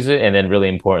before you use it, and then really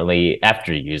importantly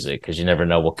after you use it, because you never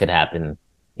know what could happen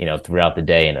throughout the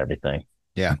day and everything.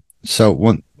 Yeah. So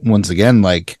once again,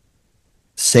 like,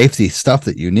 safety stuff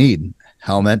that you need: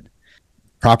 helmet,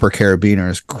 proper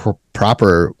carabiners,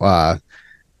 proper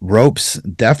ropes,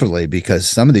 definitely, because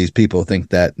some of these people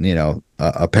think that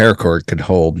a paracord could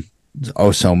hold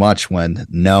so much, when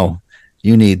no,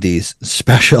 you need these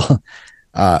special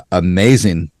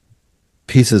amazing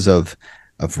pieces of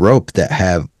rope that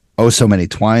have so many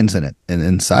twines in it, and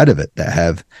inside of it that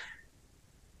have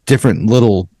different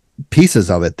little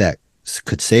pieces of it that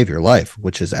could save your life,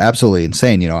 which is absolutely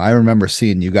insane. I remember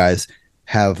seeing you guys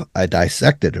have a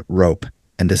dissected rope,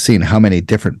 and to seeing how many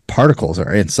different particles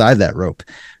are inside that rope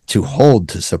to hold,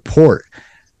 to support.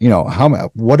 What's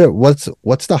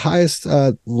the highest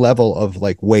level of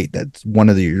like weight that's one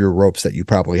of your ropes that you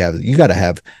probably have? You got to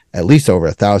have at least over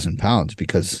 1,000 pounds,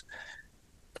 because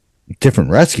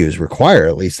different rescues require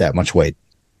at least that much weight.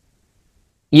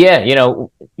 Yeah,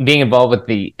 being involved with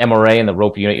the MRA and the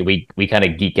rope unit, we kind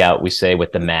of geek out, we say,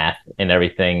 with the math and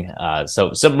everything.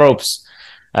 So some ropes,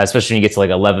 especially when you get to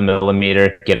like 11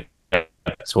 millimeter, get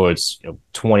towards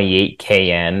 28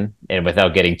 kN, and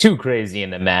without getting too crazy in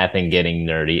the math and getting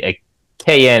nerdy, a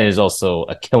kN is also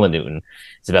a kilonewton.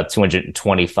 It's about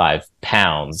 225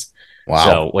 pounds. Wow.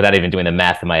 So without even doing the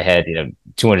math in my head,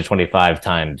 225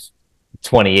 times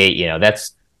 28,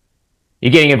 that's,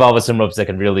 you're getting involved with some ropes that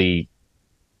can really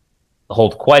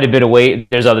hold quite a bit of weight.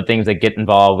 There's other things that get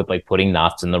involved with, like putting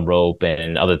knots in the rope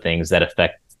and other things that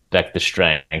affect the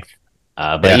strength.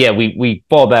 But we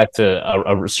fall back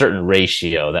to a certain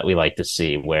ratio that we like to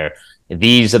see, where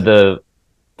these are the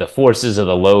forces or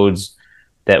the loads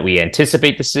that we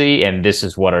anticipate to see, and this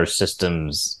is what our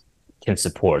systems can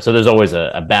support. So there's always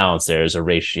a balance there, as a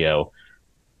ratio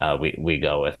we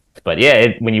go with. But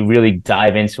yeah, when you really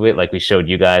dive into it, like we showed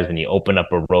you guys, when you open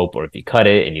up a rope or if you cut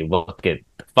it and you look at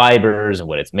the fibers and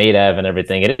what it's made of and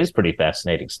everything, it is pretty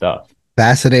fascinating stuff.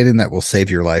 Fascinating, that will save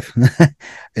your life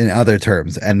in other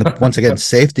terms. And once again,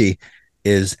 safety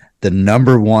is the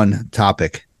number one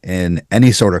topic in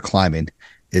any sort of climbing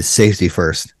is safety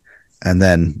first. And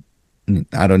then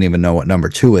I don't even know what number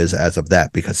two is as of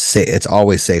that, because it's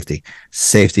always safety.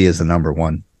 Safety is the number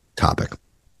one topic.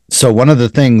 So one of the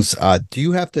things, do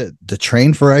you have to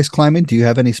train for ice climbing? Do you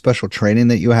have any special training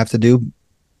that you have to do?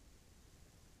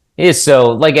 Yeah,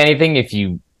 so like anything, if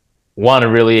you want to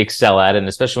really excel at it, and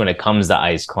especially when it comes to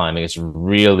ice climbing, it's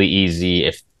really easy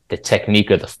if the technique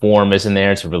or the form isn't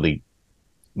there to really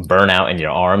burn out in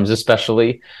your arms,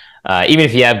 especially. Even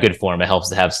if you have good form, it helps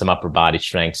to have some upper body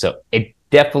strength. So it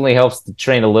definitely helps to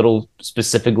train a little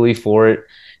specifically for it.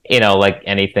 Like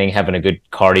anything, having a good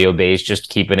cardio base, just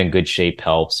keep it in good shape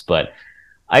helps. But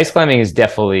ice climbing is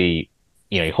definitely,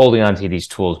 you're holding on to these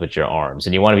tools with your arms,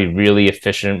 and you want to be really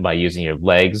efficient by using your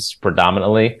legs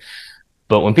predominantly.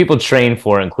 But when people train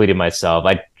for it, including myself,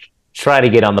 I try to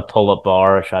get on the pull-up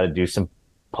bar, I try to do some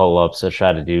pull-ups, I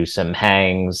try to do some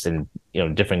hangs and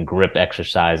different grip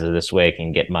exercises. This way I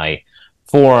can get my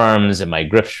forearms and my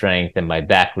grip strength and my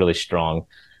back really strong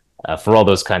for all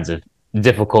those kinds of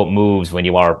difficult moves when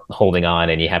you are holding on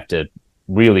and you have to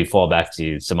really fall back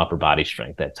to some upper body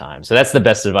strength at times. So that's the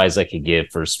best advice I could give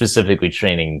for specifically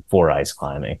training for ice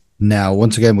climbing. Now,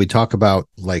 once again, we talk about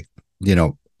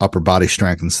upper body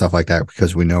strength and stuff like that,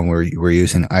 because we know we're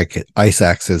using ice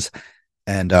axes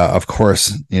and of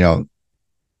course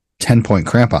 10-point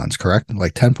crampons, correct?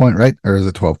 Like 10-point, right? Or is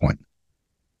it 12-point?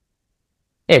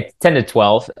 It's 10 to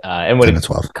 12. And when it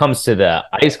 12. comes to the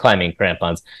ice climbing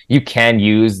crampons, you can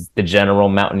use the general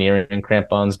mountaineering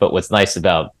crampons. But what's nice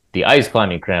about the ice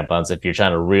climbing crampons, if you're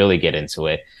trying to really get into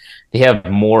it, they have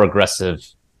more aggressive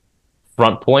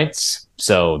front points.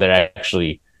 So they're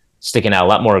actually sticking out a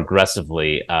lot more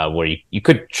aggressively, where you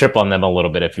could trip on them a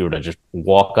little bit if you were to just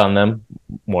walk on them,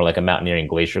 more like a mountaineering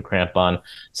glacier crampon.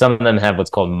 Some of them have what's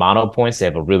called mono points. They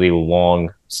have a really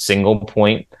long single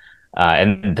point.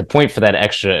 And the point for that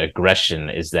extra aggression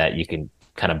is that you can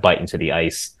kind of bite into the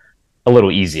ice a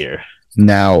little easier.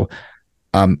 Now,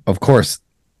 of course,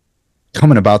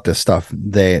 coming about this stuff,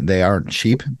 they aren't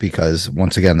cheap, because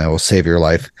once again, they will save your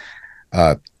life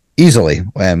easily.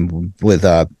 And with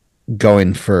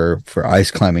going for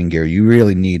ice climbing gear, you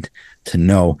really need to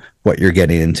know what you're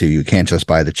getting into. You can't just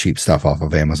buy the cheap stuff off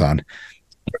of Amazon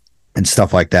and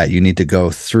stuff like that. You need to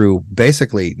go through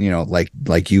basically,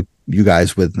 like you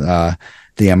guys with the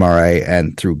MRA,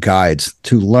 and through guides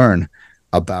to learn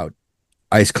about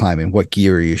ice climbing, what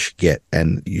gear you should get,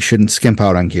 and you shouldn't skimp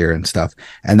out on gear and stuff.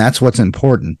 And that's what's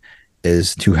important,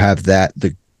 is to have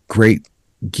the great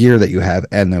gear that you have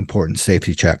and the important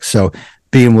safety checks. So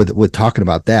being with talking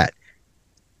about that,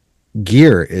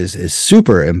 gear is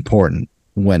super important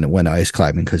when ice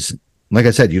climbing, because like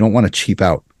I said, you don't want to cheap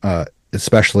out,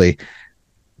 especially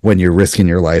when you're risking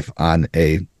your life on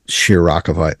a sheer rock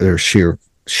of ice or sheer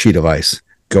sheet of ice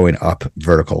going up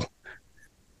vertical.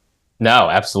 No,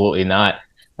 absolutely not.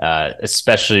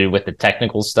 Especially with the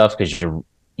technical stuff, because you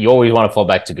always want to fall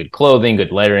back to good clothing,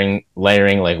 good layering,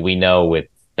 like we know with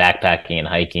backpacking and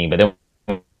hiking. But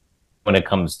then when it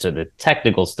comes to the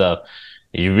technical stuff,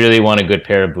 you really want a good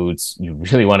pair of boots. You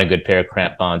really want a good pair of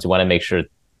crampons. You want to make sure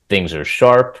things are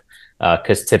sharp,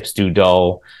 because tips do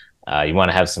dull. You want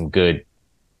to have some good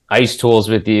ice tools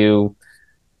with you,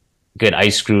 good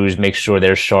ice screws. Make sure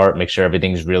they're sharp. Make sure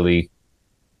everything's really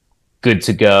good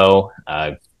to go.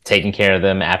 Taking care of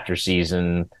them after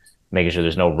season, making sure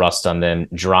there's no rust on them,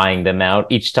 drying them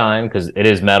out each time, because it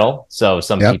is metal. So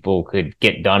some people could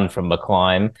get done from a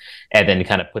climb and then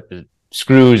kind of put the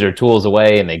screws or tools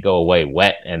away and they go away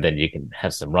wet, and then you can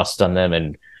have some rust on them.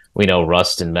 And we know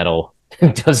rust and metal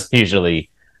doesn't usually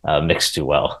mix too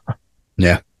well.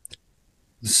 Yeah.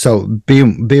 So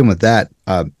being with that,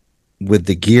 with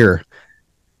the gear,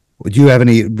 would you have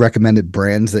any recommended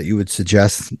brands that you would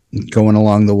suggest going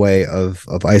along the way of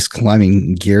ice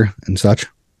climbing gear and such?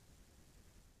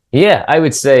 Yeah, I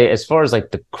would say as far as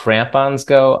like the crampons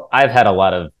go, I've had a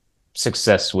lot of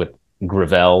success with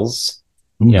Gravels.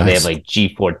 They have like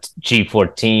G14s,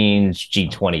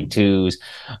 G22s.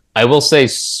 I will say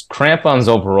crampons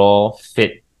overall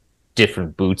fit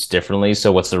different boots differently.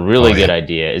 So what's a really good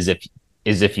idea is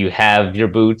if you have your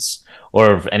boots,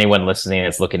 or if anyone listening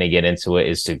that's looking to get into it,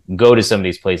 is to go to some of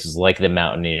these places like the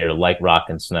Mountaineer, like Rock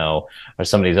and Snow, or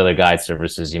some of these other guide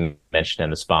services you mentioned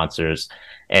and the sponsors,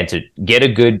 and to get a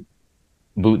good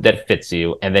boot that fits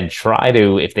you, and then try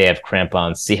to, if they have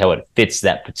crampons, see how it fits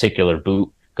that particular boot,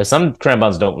 because some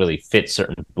crampons don't really fit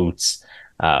certain boots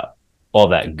all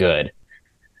that good.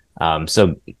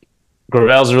 So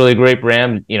Gravel's a really great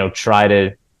brand. Try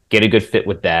to get a good fit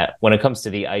with that. When it comes to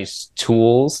the ice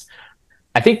tools,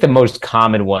 I think the most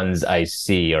common ones I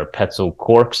see are Petzl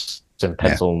corks. and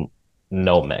Yeah, Petzl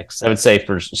no mix. I would say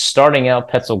for starting out,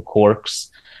 Petzl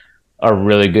corks are a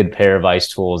really good pair of ice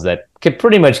tools that can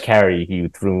pretty much carry you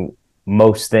through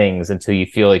most things until you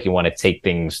feel like you want to take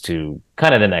things to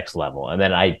kind of the next level. And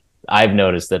then I've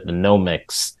noticed that the no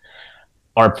mix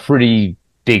are pretty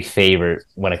big favorite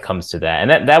when it comes to that,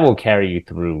 and that will carry you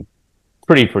through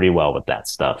pretty well with that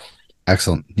stuff.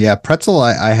 excellent. Yeah, Pretzel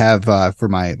I have for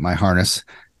my harness,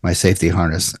 my safety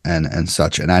harness and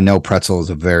such. And I know Pretzel is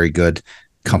a very good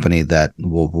company that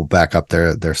will back up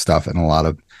their stuff, and a lot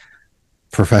of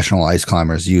professional ice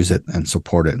climbers use it and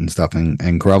support it and stuff.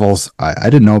 And Grevels I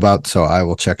didn't know about, so I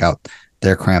will check out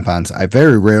their crampons. I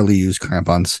very rarely use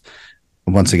crampons,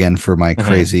 once again, for my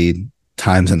crazy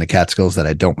times in the Catskills that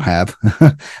I don't have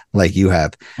like you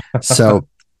have. So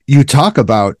you talk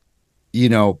about,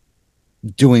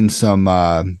 doing some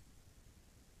God,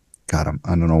 I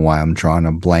don't know why I'm drawing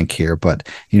a blank here, but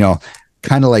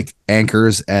kind of like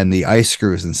anchors and the ice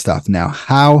screws and stuff. Now,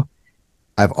 how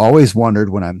I've always wondered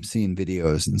when I'm seeing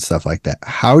videos and stuff like that,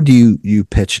 how do you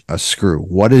pitch a screw?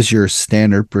 What is your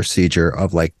standard procedure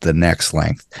of like the next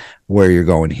length where you're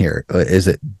going here? Is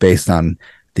it based on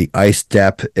the ice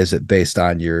depth? Is it based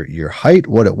on your height?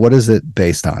 What is it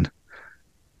based on?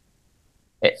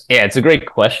 Yeah, it's a great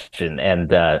question,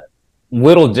 and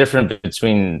little different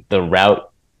between the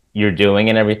route you're doing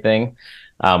and everything.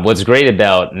 What's great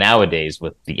about nowadays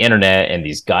with the internet and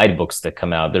these guidebooks that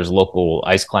come out, there's local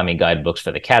ice climbing guidebooks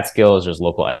for the Catskills, there's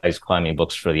local ice climbing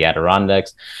books for the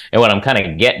Adirondacks. And what I'm kind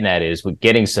of getting at is with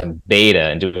getting some data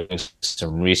and doing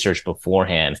some research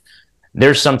beforehand,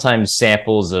 there's sometimes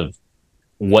samples of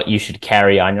what you should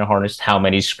carry on your harness, how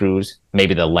many screws,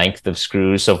 maybe the length of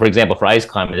screws. So for example, for ice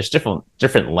climbing, there's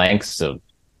different lengths of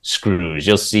screws.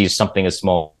 You'll see something as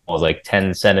small as like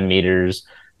 10 centimeters,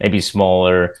 maybe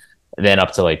smaller, then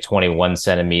up to like 21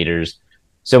 centimeters.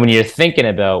 So when you're thinking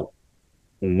about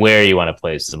where you want to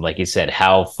place them, like you said,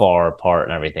 how far apart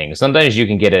and everything, sometimes you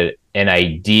can get an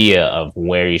idea of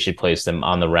where you should place them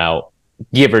on the route,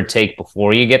 give or take,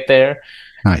 before you get there.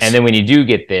 Nice. And then when you do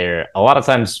get there, a lot of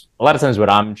times what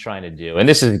I'm trying to do, and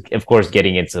this is of course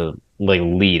getting into like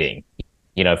leading, if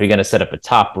you're going to set up a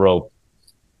top rope,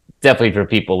 definitely for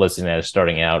people listening that are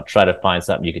starting out, try to find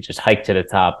something you could just hike to the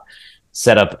top,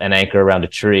 set up an anchor around a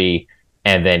tree,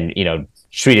 and then,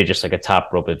 treat it just like a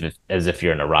top rope as if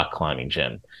you're in a rock climbing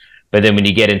gym. But then when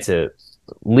you get into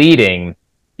leading,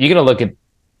 you're going to look at,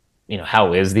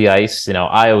 how is the ice?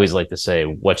 I always like to say,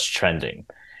 what's trending?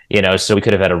 So we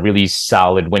could have had a really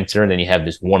solid winter, and then you have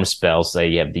this warm spell, say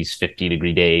you have these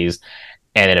 50-degree days,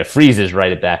 and then it freezes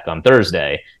right back on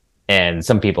Thursday. And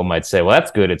some people might say, well,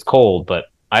 that's good, it's cold. But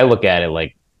I look at it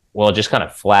like, well, it just kind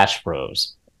of flash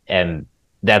froze. And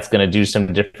that's going to do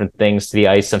some different things to the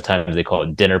ice. Sometimes they call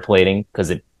it dinner plating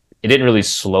because it didn't really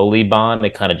slowly bond.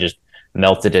 It kind of just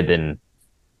melted it and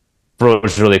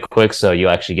froze really quick. So you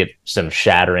actually get some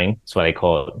shattering. That's why they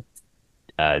call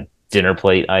it dinner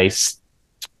plate ice.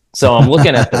 So I'm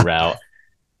looking at the route.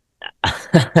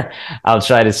 I'll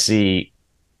try to see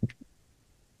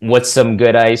what's some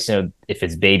good ice. If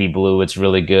it's baby blue, it's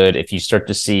really good. If you start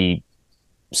to see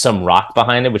some rock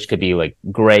behind it, which could be like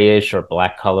grayish or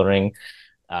black coloring,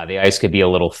 the ice could be a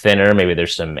little thinner. Maybe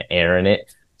there's some air in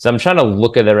it. So I'm trying to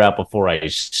look at the route before I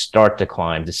start to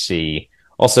climb to see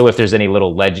also if there's any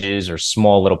little ledges or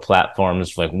small little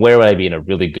platforms, like where would I be in a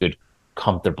really good,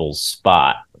 comfortable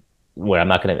spot where I'm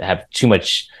not going to have too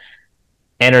much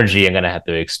energy I'm going to have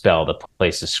to expel to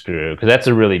place a screw. Because that's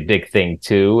a really big thing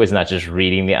too. It's not just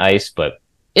reading the ice, but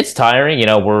it's tiring.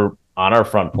 We're on our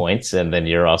front points, and then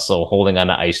you're also holding on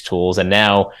to ice tools. And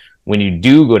now when you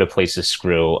do go to place a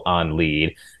screw on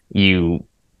lead, you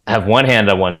have one hand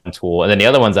on one tool and then the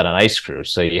other one's on an ice screw.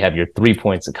 So you have your 3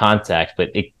 points of contact, but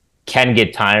it can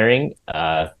get tiring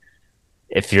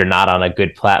if you're not on a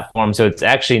good platform. So it's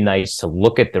actually nice to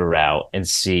look at the route and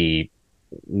see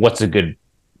what's a good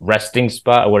resting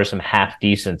spot, or what are some half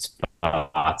decent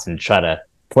spots, and try to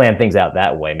plan things out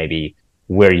that way, maybe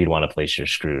where you'd want to place your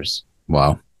screws.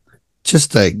 Wow.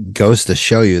 Just goes to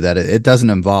show you that it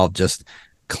doesn't involve just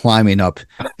climbing up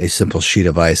a simple sheet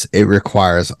of ice. It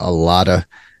requires a lot of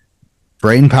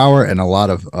brain power and a lot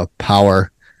of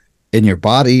power in your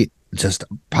body, just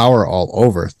power all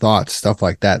over, thoughts, stuff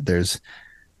like that.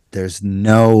 There's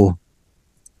no,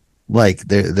 like,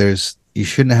 there's you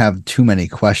shouldn't have too many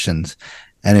questions.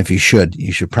 And if you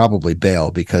should probably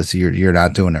bail because you're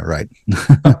not doing it right.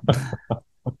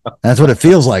 That's what it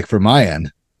feels like from my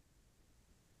end.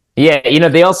 Yeah,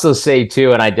 they also say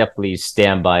too, and I definitely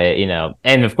stand by it,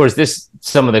 and of course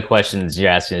some of the questions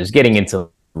you're asking is getting into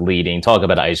leading, talk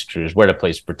about ice screws, where to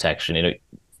place protection.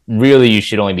 Really you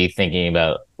should only be thinking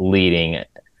about leading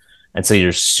until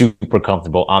you're super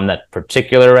comfortable on that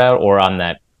particular route or on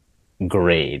that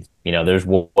grade. There's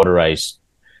water ice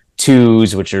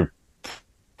twos, which are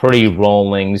pretty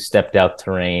rolling, stepped out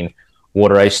terrain.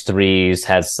 Water ice threes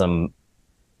has some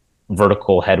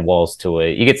vertical head walls to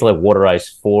it. You get to like water ice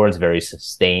four, it's very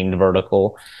sustained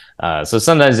vertical. So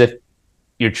sometimes if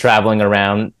you're traveling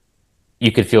around,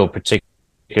 you could feel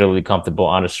particularly comfortable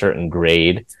on a certain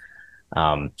grade.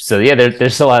 So yeah,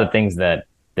 there's a lot of things that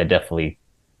definitely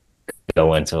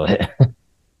go into it.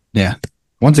 Yeah.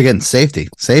 Once again, safety.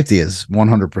 Safety is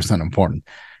 100% important.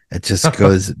 It just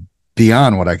goes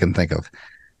beyond what I can think of.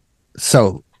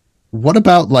 So, what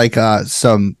about like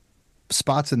some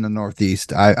spots in the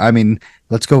Northeast? I mean,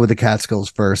 let's go with the Catskills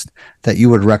first that you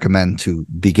would recommend to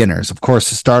beginners. Of course,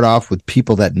 to start off with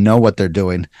people that know what they're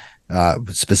doing,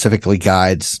 specifically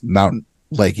guides, mountain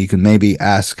like you can maybe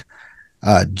ask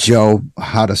Joe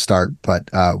how to start, but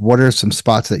what are some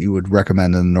spots that you would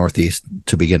recommend in the Northeast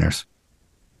to beginners?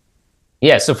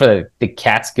 Yeah, so for the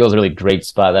Catskills, a really great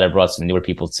spot that I brought some newer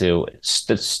people to.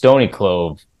 Stony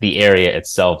Clove, the area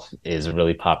itself is a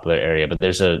really popular area, but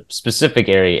there's a specific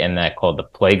area in that called the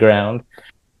Playground.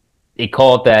 They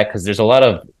call it that because there's a lot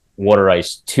of water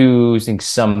ice twos and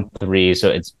some threes, so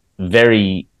it's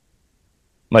very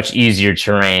much easier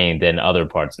terrain than other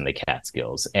parts in the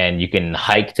Catskills. And you can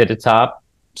hike to the top,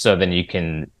 so then you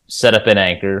can set up an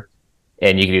anchor,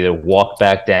 and you can either walk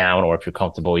back down, or if you're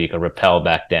comfortable, you can rappel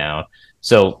back down.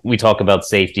 So we talk about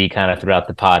safety kind of throughout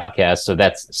the podcast. So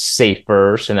that's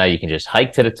safer. So now you can just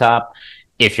hike to the top.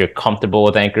 If you're comfortable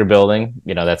with anchor building,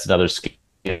 that's another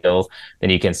skill. Then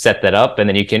you can set that up and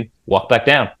then you can walk back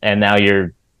down. And now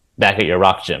you're back at your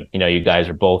rock gym. You guys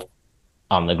are both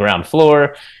on the ground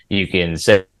floor. You can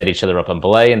set each other up on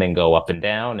belay and then go up and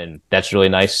down. And that's really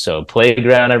nice. So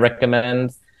Playground, I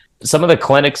recommend. Some of the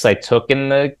clinics I took in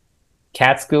the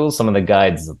Catskills, some of the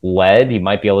guides led, you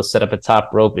might be able to set up a top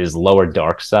rope, is Lower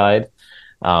Dark Side.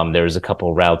 There's a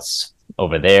couple routes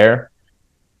over there.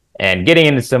 And getting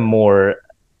into some more,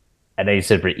 I know you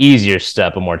said for easier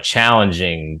stuff, but more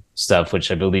challenging stuff,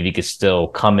 which I believe you could still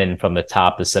come in from the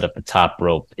top to set up the top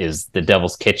rope, is the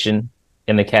Devil's Kitchen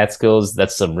in the Catskills.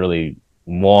 That's some really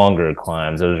longer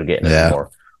climbs. Those are getting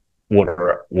more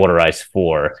water ice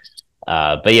 4.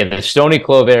 But yeah, the Stony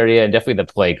Clove area and definitely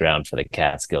the Playground for the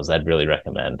Catskills, I'd really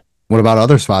recommend. What about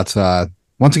other spots?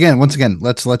 Once again,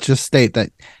 let's just state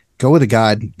that go with a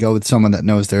guide, go with someone that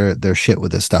knows their shit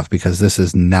with this stuff, because this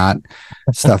is not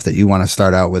stuff that you want to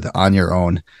start out with on your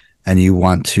own and you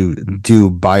want to do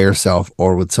by yourself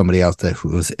or with somebody else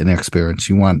who is inexperienced.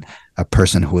 You want a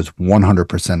person who is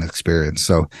 100% experienced.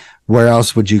 So where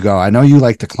else would you go? I know you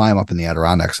like to climb up in the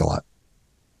Adirondacks a lot.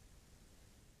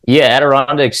 Yeah,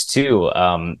 Adirondacks too.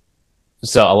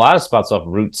 So a lot of spots off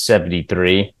Route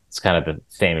 73. It's kind of the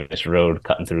famous road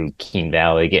cutting through Keene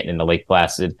Valley, getting into Lake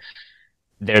Placid.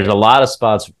 There's a lot of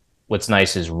spots. What's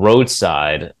nice is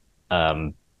roadside,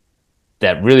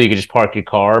 that really you can just park your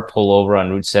car, pull over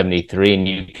on Route 73, and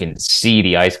you can see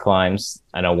the ice climbs.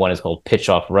 I know one is called Pitch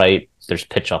Off Right. There's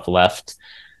Pitch Off Left.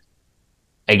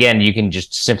 Again, you can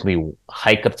just simply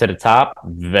hike up to the top,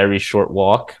 very short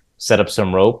walk, set up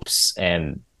some ropes,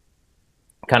 and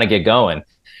kind of get going.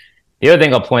 The other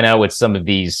thing I'll point out with some of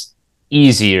these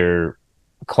easier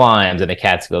climbs in the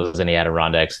Catskills and the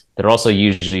Adirondacks, they're also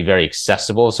usually very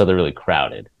accessible, so they're really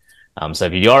crowded. So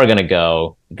if you are going to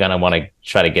go, you're going to want to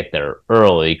try to get there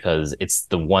early, because it's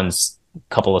the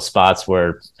couple of spots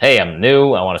where, hey, I'm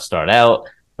new, I want to start out,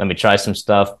 let me try some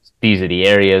stuff. These are the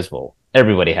areas. Well,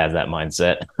 everybody has that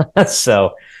mindset.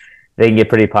 So they can get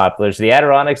pretty popular. So the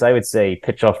Adirondacks, I would say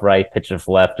Pitch Off Right, Pitch Off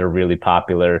Left are really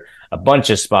popular. A bunch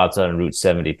of spots on Route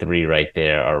 73 right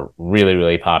there are really,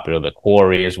 really popular. The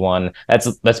Quarry is one.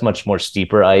 That's much more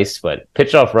steeper ice, but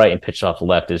Pitch Off Right and Pitch Off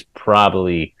Left is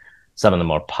probably some of the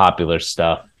more popular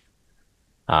stuff.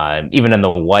 Even in the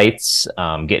Whites,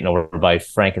 getting over by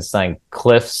Frankenstein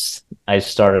Cliffs, I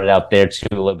started out there too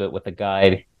a little bit with a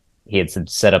guide. He had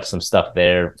set up some stuff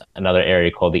there, another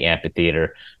area called the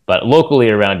Amphitheater. But locally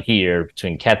around here,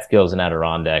 between Catskills and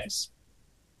Adirondacks,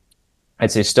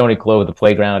 I'd say Stony Clove, the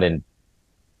Playground, and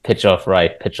Pitch Off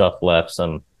Right, Pitch Off Left,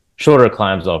 some shorter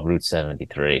climbs off Route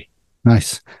 73.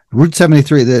 Nice. Route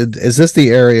 73, is this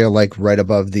the area like right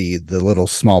above the little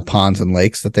small ponds and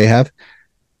lakes that they have?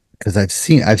 Because I've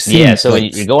seen. Yeah, so when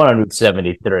you're going on Route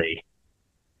 73,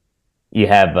 you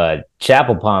have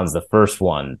Chapel Pond's the first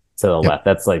one to the left.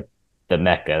 That's like the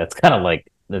Mecca. That's kind of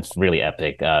like, that's really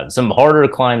epic. Some harder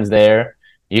climbs there.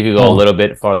 You could go a little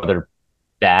bit farther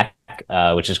back,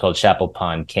 which is called Chapel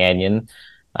Pond Canyon.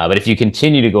 But if you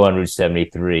continue to go on Route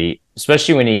 73,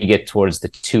 especially when you get towards the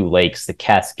two lakes, the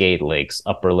Cascade Lakes,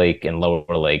 Upper Lake and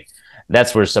Lower Lake,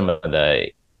 That's where some of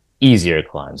the easier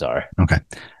climbs are. Okay.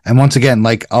 And once again,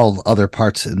 like all other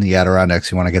parts in the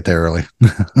Adirondacks, you want to get there early.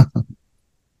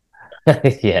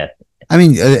 Yeah. I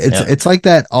mean, it's Yeah. it's like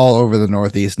that all over the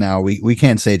Northeast now. We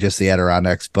can't say just the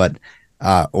Adirondacks, but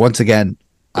once again,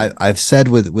 I've said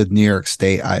with New York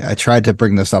State, I tried to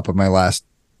bring this up in my last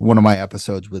one of my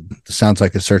episodes with Sounds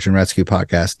Like a Search and Rescue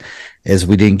podcast, is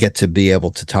we didn't get to be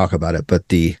able to talk about it, but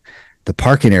the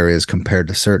parking areas compared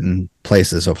to certain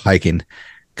places of hiking,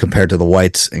 compared to the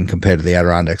Whites and compared to the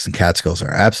Adirondacks and Catskills,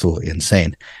 are absolutely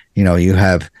insane. You know, you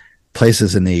have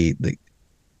places in the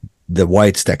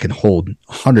Whites that can hold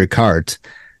 100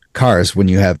 cars when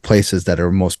you have places that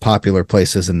are most popular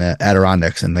places in the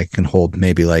Adirondacks and they can hold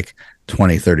maybe like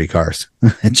 20, 30 cars.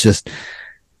 It's just,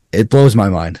 it blows my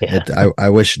mind. Yeah. I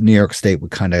wish New York State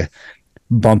would kind of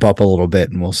bump up a little bit,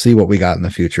 and we'll see what we got in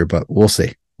the future, but we'll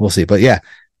see. We'll see. But yeah,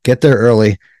 get there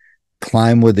early,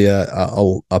 climb with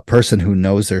a person who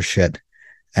knows their shit,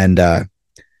 and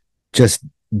just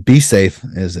be safe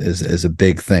is a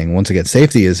big thing. Once again,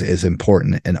 safety is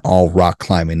important in all rock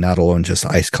climbing, not alone just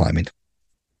ice climbing.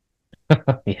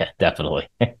 Yeah, definitely.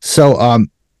 So,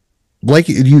 like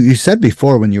you said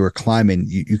before, when you were climbing,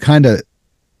 you kind of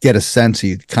get a sense.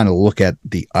 You kind of look at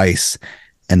the ice,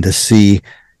 and to see,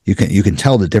 you can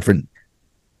tell the different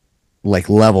like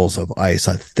levels of ice,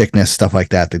 like thickness, stuff like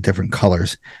that, the different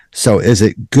colors. So, is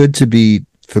it good to be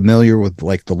familiar with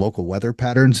like the local weather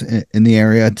patterns in the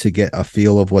area to get a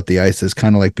feel of what the ice is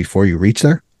kind of like before you reach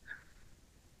there?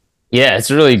 Yeah, it's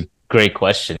a really great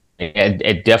question.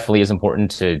 It definitely is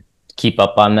important to keep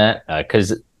up on that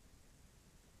because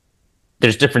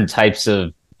there's different types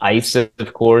of ice,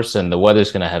 of course, and the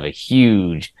weather's going to have a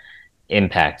huge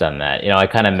impact on that. I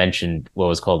kind of mentioned what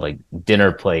was called like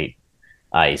dinner plate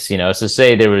ice. So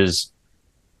say there was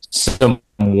some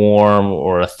warm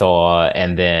or a thaw,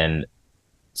 and then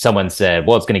someone said,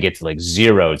 well, it's going to get to like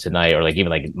 0 tonight, or like even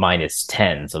like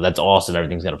 -10. So that's awesome.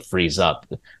 Everything's going to freeze up.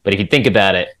 But if you think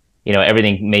about it,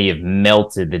 everything may have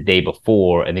melted the day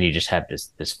before, and then you just have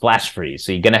this flash freeze.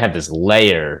 So you're going to have this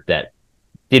layer that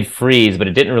did freeze, but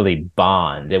it didn't really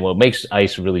bond. And what makes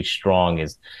ice really strong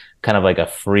is kind of like a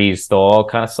freeze thaw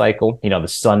kind of cycle. The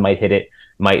sun might hit it,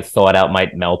 might thaw it out,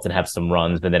 might melt and have some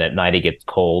runs, but then at night it gets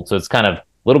cold. So it's kind of a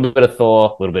little bit of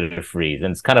thaw, a little bit of freeze.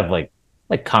 And it's kind of like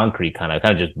concrete kind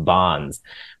of just bonds.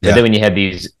 But Yeah. then when you have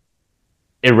these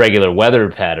irregular weather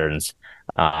patterns,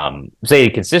 say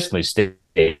it consistently stays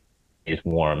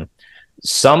warm,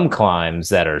 some climbs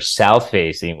that are south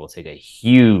facing will take a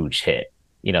huge hit.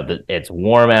 It's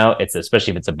warm out. It's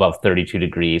especially if it's above 32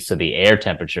 degrees. So the air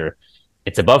temperature,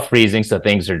 it's above freezing. So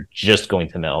things are just going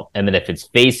to melt. And then if it's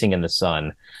facing in the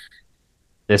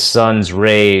sun's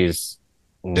rays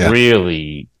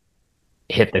really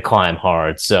hit the climb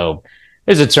hard. So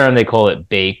there's a term, they call it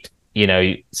baked.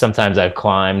 Sometimes I've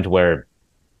climbed where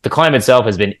the climb itself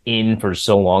has been in for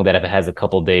so long that if it has a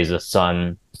couple of days of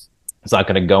sun, it's not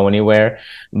going to go anywhere.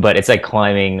 But it's like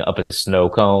climbing up a snow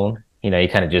cone. You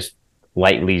kind of just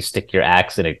lightly stick your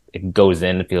axe and it goes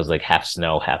in. It feels like half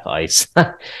snow, half ice.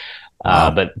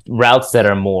 Wow. But routes that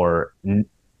are more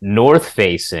north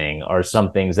facing are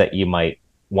some things that you might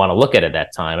want to look at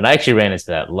that time. And I actually ran into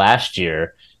that last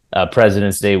year.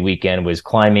 President's Day weekend was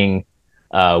climbing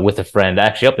with a friend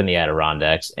actually up in the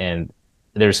Adirondacks, and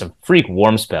there's some freak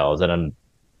warm spells, and I'm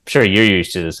sure you're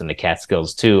used to this in the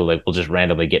Catskills too. Like we'll just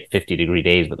randomly get 50-degree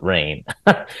days with rain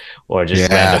or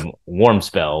just random warm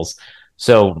spells.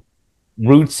 So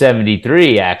Route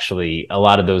 73, actually, a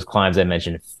lot of those climbs I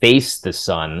mentioned face the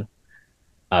sun.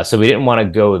 So we didn't want to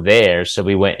go there. So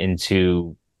we went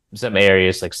into some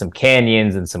areas like some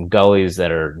canyons and some gullies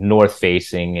that are north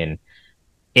facing and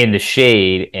in the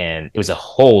shade. And it was a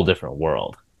whole different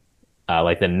world.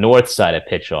 Like the north side of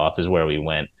Pitch Off is where we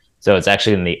went. So it's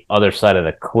actually on the other side of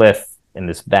the cliff in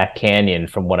this back canyon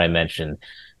from what I mentioned.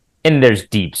 And there's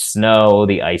deep snow.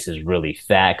 The ice is really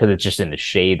fat because it's just in the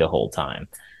shade the whole time.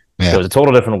 Yeah. So it's a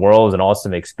total different world. It's an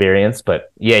awesome experience.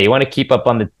 But yeah, you want to keep up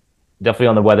on definitely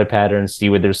on the weather patterns, see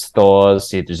where there's thaws,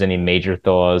 see if there's any major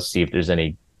thaws, see if there's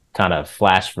any kind of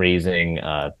flash freezing,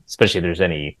 especially if there's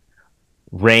any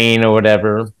rain or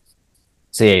whatever.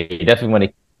 So yeah, you definitely want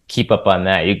to keep up on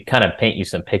that. You kind of paint you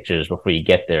some pictures before you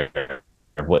get there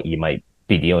of what you might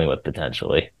be dealing with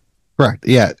potentially. Correct.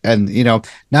 Yeah. And,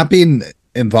 not being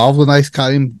involved with ice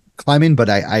climbing, but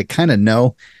I kind of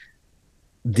know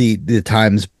the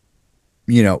times,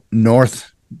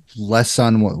 north, less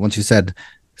sun. Once you said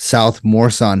south, more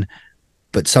sun,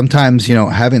 but sometimes,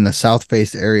 having the south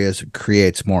face areas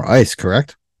creates more ice,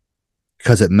 correct?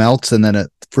 Because it melts and then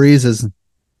it freezes.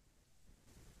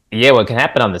 Yeah, what can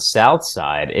happen on the south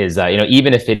side is,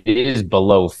 even if it is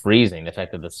below freezing, the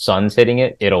fact that the sun's hitting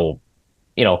it, it'll,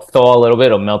 thaw a little bit,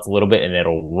 it'll melt a little bit, and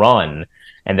it'll run.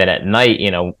 And then at night,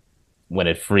 when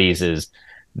it freezes,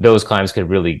 those climbs could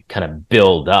really kind of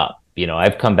build up.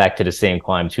 I've come back to the same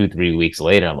climb 2, 3 weeks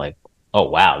later. I'm like, oh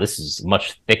wow, this is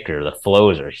much thicker. The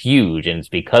flows are huge, and it's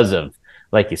because of,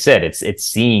 like you said, it's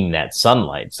seeing that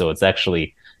sunlight. So it's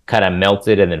actually kind of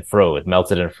melted and then froze,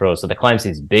 melted and froze. So the climb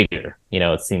seems bigger.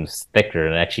 It seems thicker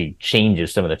and actually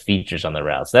changes some of the features on the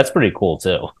route. So that's pretty cool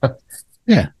too.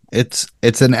 Yeah, it's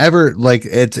an ever like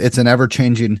it's an ever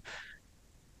changing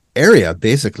area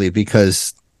basically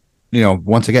because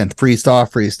once again freeze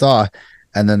thaw,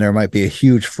 and then there might be a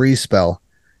huge freeze spell,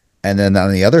 and then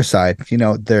on the other side,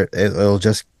 it'll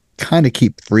just kind of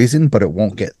keep freezing, but it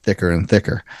won't get thicker and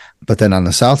thicker. But then on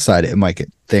the south side, it might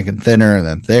get thick and thinner, and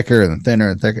then thicker and then thinner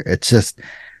and thicker. It's just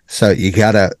so you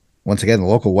gotta once again the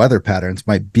local weather patterns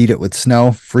might beat it with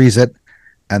snow, freeze it,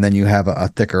 and then you have a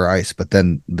thicker ice. But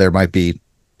then there might be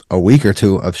a week or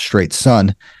two of straight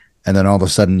sun, and then all of a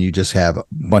sudden you just have a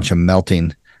bunch of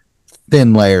melting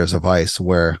thin layers of ice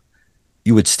where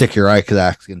you would stick your ice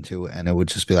axe into and it would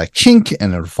just be like chink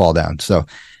and it would fall down. So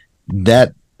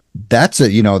that's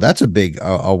a big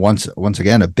once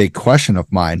again a big question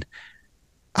of mine.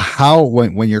 How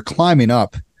when you're climbing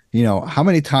up, how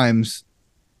many times,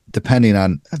 depending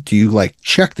on, do you like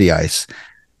check the ice?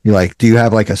 You like, do you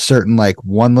have like a certain like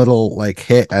one little like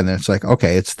hit and then it's like,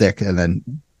 okay, it's thick, and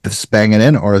then just bang it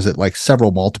in, or is it like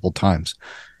several multiple times?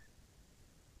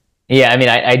 Yeah, I mean,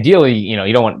 ideally,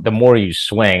 you don't want, the more you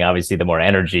swing, obviously, the more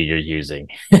energy you're using.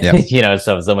 Yeah.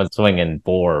 So if someone's swinging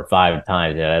 4 or 5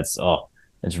 times,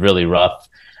 it's really rough.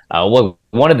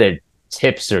 One of the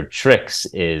tips or tricks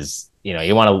is,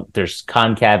 there's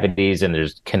concavities and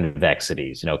there's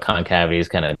convexities. Concavities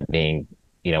kind of being,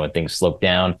 when things slope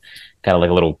down, kind of like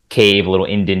a little cave, a little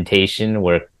indentation,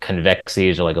 where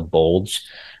convexities are like a bulge.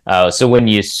 So when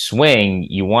you swing,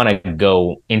 you want to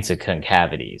go into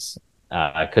concavities.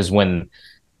 Because when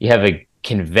you have a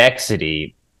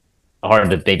convexity, hard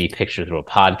to maybe picture through a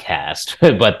podcast,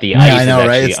 but the ice is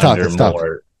actually under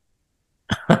more.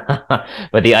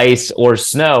 But the ice or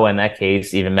snow, in that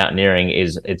case, even mountaineering,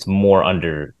 it's more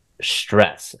under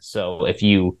stress. So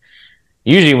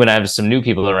usually when I have some new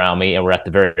people around me and we're at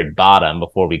the very bottom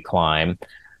before we climb,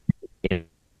 you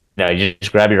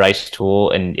just grab your ice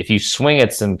tool, and if you swing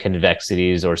at some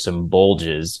convexities or some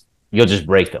bulges, you'll just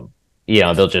break them.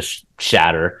 They'll just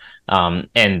shatter.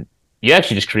 And you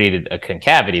actually just created a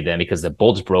concavity then, because the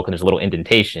bulge broke and there's a little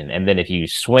indentation. And then if you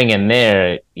swing in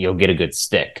there, you'll get a good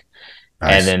stick.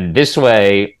 Nice. And then this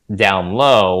way, down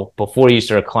low, before you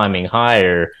start climbing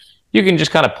higher, you can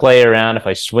just kind of play around. If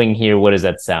I swing here, what does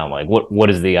that sound like? What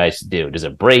does the ice do? Does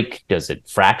it break? Does it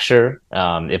fracture?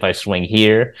 If I swing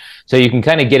here? So you can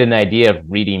kind of get an idea of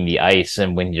reading the ice.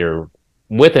 And when you're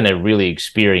within a really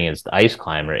experienced ice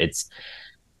climber, it's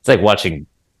like watching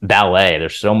ballet. They're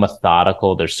so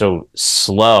methodical. They're so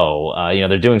slow.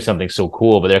 They're doing something so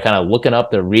cool, but they're kind of looking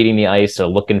up. They're reading the ice. They're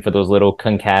looking for those little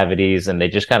concavities, and they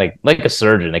just kind of, like a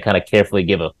surgeon, they kind of carefully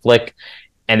give a flick,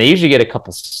 and they usually get a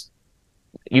couple,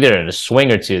 either in a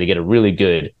swing or two, they get a really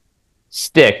good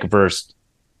stick versus,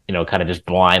 kind of just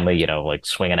blindly, like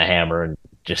swinging a hammer and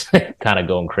just kind of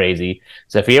going crazy.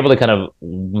 So if you're able to kind of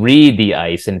read the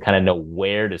ice and kind of know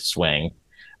where to swing,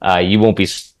 you won't be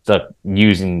stuck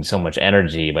using so much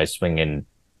energy by swinging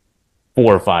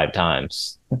 4 or 5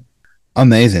 times.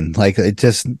 Amazing. Like, it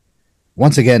just,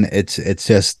 once again, it's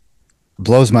just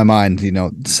blows my mind,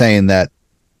 saying that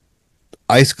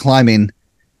ice climbing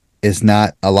is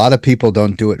not, a lot of people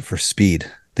don't do it for speed.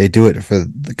 They do it for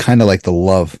the kind of like the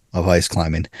love of ice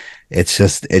climbing. It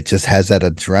just has that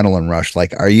adrenaline rush.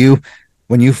 Like,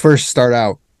 when you first start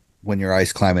out, when you're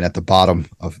ice climbing at the bottom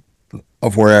of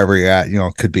wherever you're at,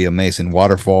 it could be amazing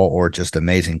waterfall or just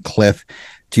amazing cliff,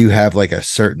 do you have like a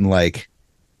certain like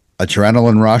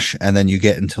adrenaline rush and then you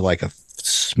get into like a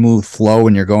smooth flow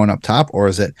when you're going up top, or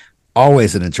is it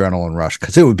always an adrenaline rush?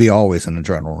 Because it would be always an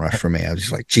adrenaline rush for me. I was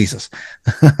just like, Jesus.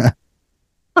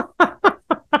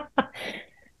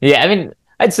 Yeah, I mean,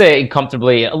 I'd say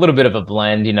comfortably a little bit of a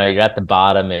blend. You're at the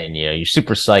bottom and you're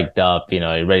super psyched up,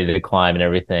 you're ready to climb and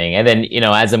everything. And then,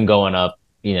 as I'm going up,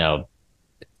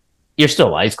 you're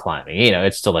still ice climbing.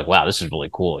 It's still like, wow, this is really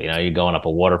cool. You're going up a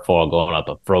waterfall, going up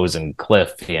a frozen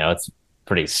cliff. It's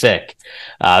pretty sick.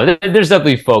 There's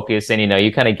definitely focus, and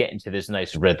you kind of get into this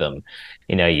nice rhythm.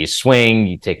 You swing,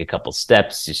 you take a couple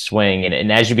steps, you swing,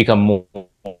 and as you become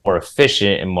more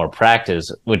efficient and more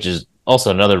practiced, which is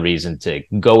also another reason to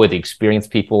go with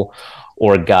experienced people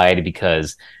or a guide,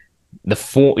 because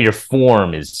your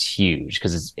form is huge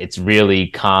because it's really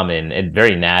common and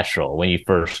very natural when you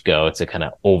first go to kind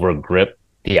of over grip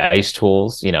the ice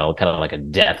tools, kind of like a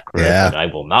death grip. Yeah. Like, I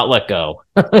will not let go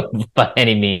by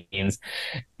any means.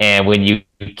 And when you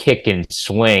kick and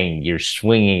swing, you're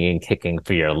swinging and kicking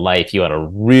for your life. You want to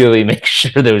really make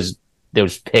sure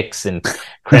those picks and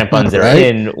crampons are Right?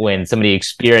 in when somebody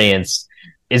experience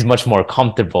is much more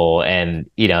comfortable. And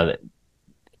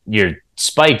your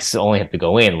spikes only have to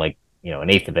go in like an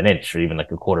eighth of an inch or even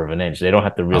like a quarter of an inch. They don't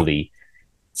have to Oh, really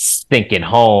sink it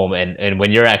home. And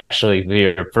when you're actually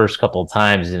your first couple of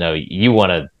times, you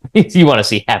want to you want to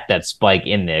see half that spike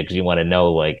in there because you want to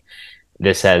know like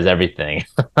this has everything.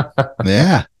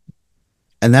 yeah.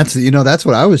 And that's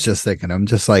what I was just thinking. I'm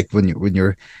just like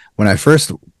when I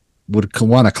first would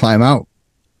want to climb out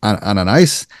on an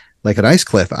ice, like an ice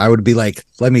cliff, I would be like,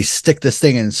 let me stick this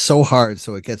thing in so hard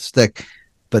so it gets thick.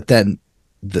 But then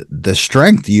the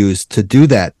strength used to do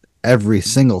that every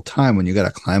single time when you got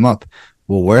to climb up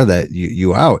will wear that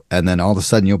you out, and then all of a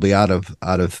sudden you'll be out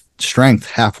of strength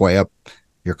halfway up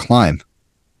your climb.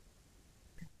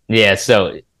 Yeah,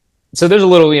 so there's a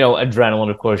little adrenaline,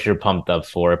 of course you're pumped up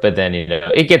for it, but then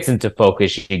it gets into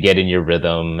focus, you get in your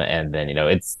rhythm, and then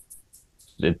it's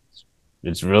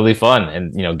really fun.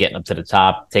 And getting up to the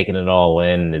top, taking it all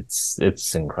in,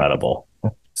 it's incredible.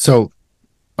 So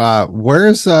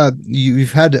where's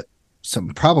you've had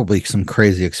probably some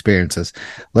crazy experiences.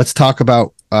 Let's talk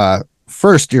about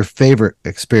first your favorite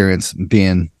experience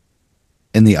being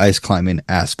in the ice climbing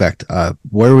aspect.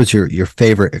 Where was your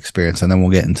favorite experience? And then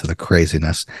we'll get into the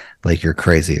craziness, like your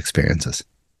crazy experiences.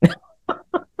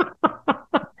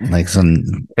 Like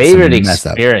some favorite mess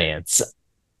up. experience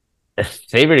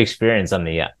favorite experience on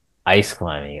the ice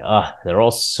climbing. They're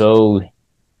all so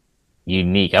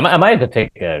unique. I might have to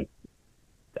pick a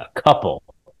couple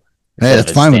Hey, instead of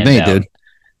that's a fine with me, standout dude.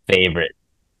 favorite.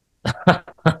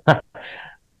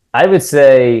 I would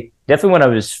say definitely when I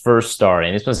was first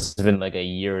starting. This must have been like a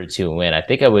year or two in. I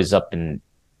think I was up in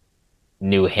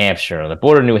New Hampshire, on the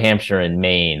border of New Hampshire and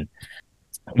Maine,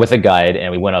 with a guide,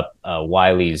 and we went up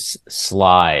Wiley's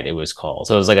slide, it was called.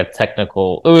 So it was like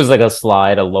a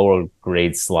slide, a lower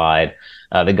grade slide.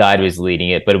 The guide was leading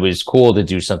it, but it was cool to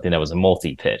do something that was a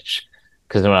multi-pitch.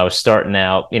 Because when I was starting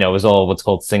out, it was all what's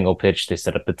called single pitch. They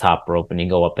set up the top rope and you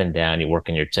go up and down, you work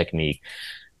on your technique.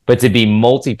 But to be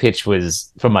multi-pitch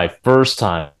was, for my first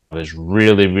time, was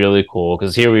really, really cool.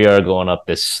 Because here we are going up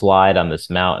this slide on this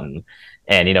mountain.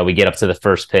 And, we get up to the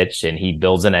first pitch and he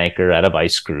builds an anchor out of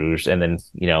ice screws. And then,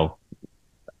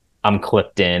 I'm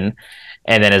clipped in.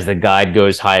 And then as the guide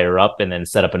goes higher up and then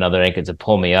set up another anchor to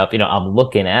pull me up, I'm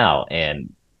looking out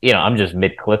and, I'm just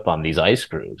mid clip on these ice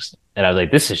screws. And I was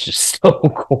like, this is just so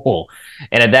cool.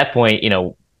 And at that point,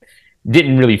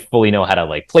 didn't really fully know how to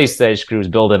like place the ice screws,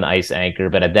 build an ice anchor.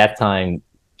 But at that time,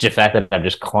 the fact that I'm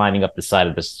just climbing up the side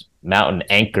of this mountain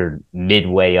anchored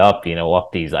midway up,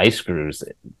 up these ice screws,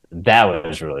 that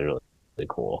was really, really, really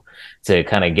cool to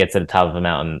kind of get to the top of the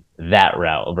mountain that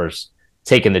route versus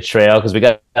taking the trail, because we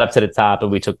got up to the top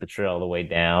and we took the trail all the way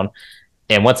down.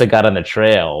 And once I got on the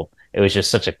trail, it was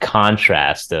just such a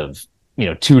contrast of,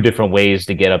 two different ways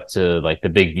to get up to like the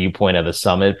big viewpoint of the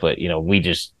summit. But, we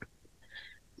just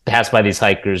passed by these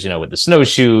hikers, with the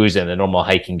snowshoes and the normal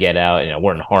hike and get out,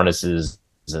 we're in harnesses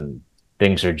and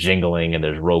things are jingling and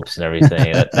there's ropes and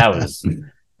everything. that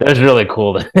was really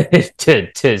cool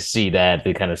to see that,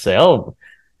 to kind of say, oh,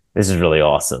 this is really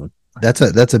awesome.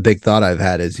 That's a big thought I've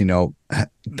had is,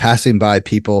 passing by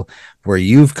people where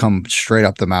you've come straight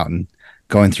up the mountain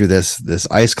going through this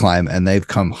ice climb and they've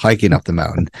come hiking up the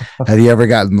mountain. Have you ever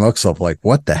gotten looks of like,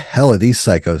 what the hell are these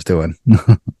psychos doing?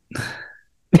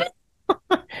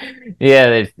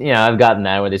 Yeah, I've gotten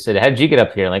that where they said, how'd you get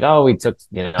up here? Like, oh, we took,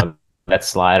 that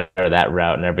slide or that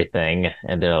route and everything.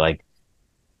 And they're like,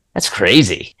 that's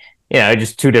crazy.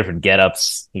 Just two different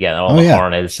get-ups. You got all the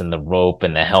harness and the rope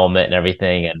and the helmet and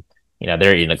everything. And,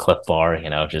 they're eating a Cliff Bar,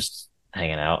 just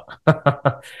hanging out.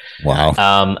 Wow.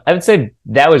 I would say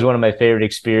that was one of my favorite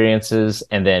experiences.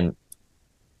 And then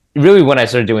really when I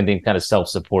started doing things kind of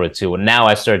self-supported too. And now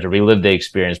I started to relive the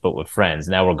experience, but with friends.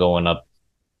 Now we're going up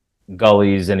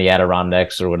gullies in the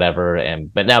Adirondacks or whatever.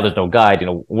 But now there's no guide.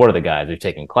 What are the guides? We've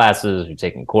taken classes, we've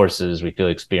taken courses, we feel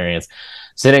experience.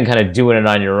 So then kind of doing it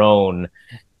on your own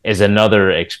is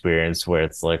another experience where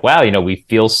it's like, wow, we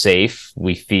feel safe,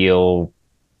 we feel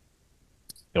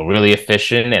really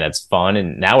efficient, and it's fun.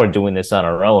 And now we're doing this on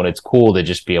our own. It's cool to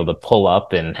just be able to pull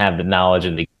up and have the knowledge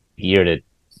and the gear to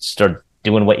start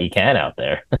doing what you can out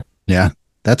there. Yeah,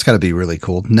 that's got to be really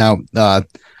cool. Now, have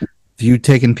you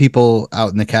taken people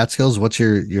out in the Catskills? What's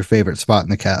your favorite spot in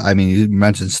the I mean, you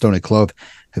mentioned Stony Clove.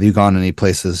 have you gone any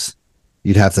places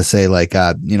you'd have to say like,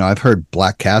 I've heard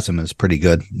Black Chasm is pretty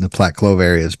good. The Platte Clove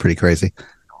area is pretty crazy.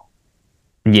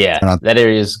 Yeah, that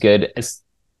area is good.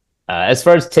 As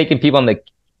far as taking people on the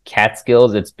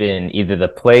Catskills, it's been either the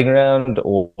playground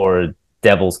or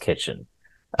Devil's Kitchen.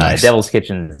 Nice. Devil's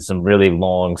Kitchen, some really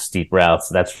long, steep routes.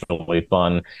 That's really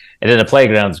fun. And then the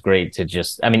playground's great to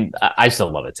just, I mean, I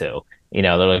still love it too.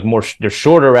 They're like they're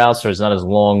shorter routes, so it's not as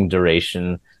long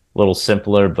duration, a little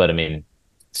simpler, but I mean,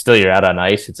 still you're out on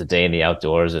ice. It's a day in the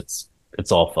outdoors. It's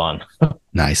all fun.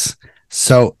 Nice.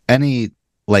 So any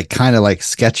like kind of like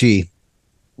sketchy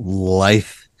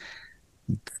life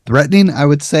threatening, I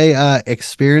would say,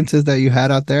 experiences that you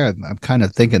had out there? I'm kind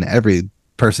of thinking every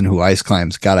person who ice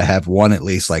climbs got to have one at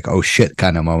least like, oh shit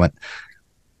kind of moment.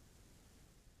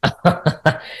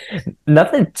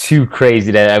 Nothing too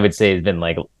crazy that I would say has been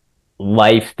like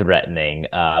life threatening.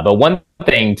 But one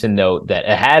thing to note that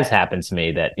it has happened to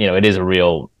me that, it is a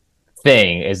real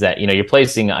thing is that, you're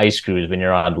placing ice screws when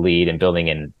you're on lead and building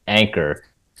an anchor.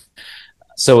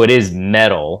 So it is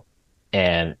metal,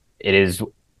 and it is,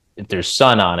 if there's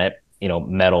sun on it,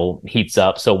 metal heats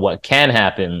up. So what can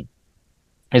happen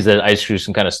is that ice screws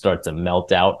can kind of start to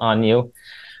melt out on you.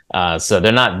 So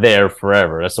they're not there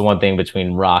forever. That's the one thing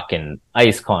between rock and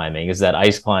ice climbing is that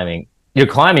ice climbing, you're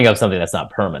climbing up something that's not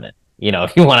permanent.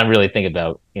 If you want to really think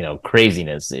about,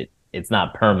 craziness, it's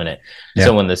not permanent. Yeah.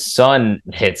 So when the sun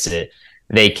hits it,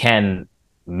 they can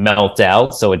melt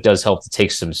out. So it does help to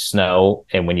take some snow.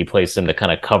 And when you place them to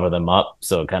kind of cover them up,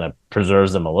 so it kind of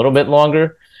preserves them a little bit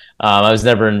longer. I was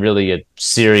never in really a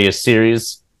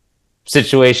serious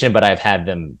situation, but I've had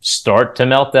them start to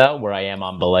melt out where I am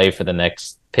on belay for the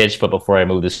next pitch. But before I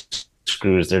move the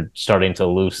screws, they're starting to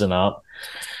loosen up.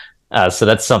 So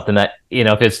that's something that,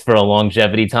 if it's for a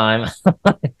longevity time,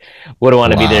 wouldn't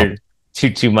want to be there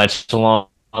too much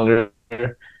longer.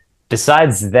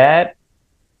 Besides that,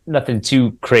 nothing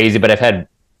too crazy, but I've had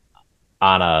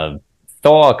on a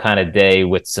thaw kind of day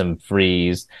with some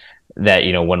freeze that,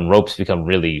 when ropes become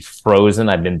really frozen,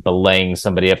 I've been belaying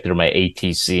somebody up through my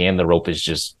ATC and the rope is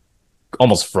just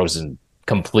almost frozen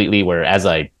completely, where as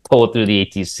I pull it through the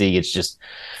ATC, it's just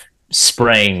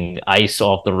spraying ice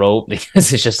off the rope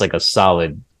because it's just like a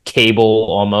solid cable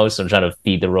almost. I'm trying to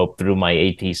feed the rope through my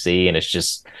ATC, and it's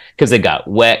just because it got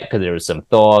wet because there was some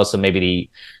thaw. So maybe the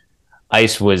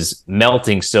ice was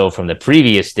melting still from the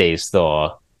previous day's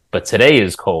thaw, but today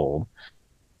is cold.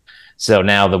 So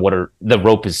now the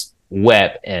rope is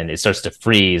wet and it starts to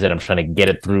freeze, and I'm trying to get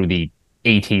it through the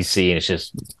ATC, and it's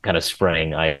just kind of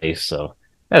spraying ice. So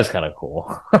that's kind of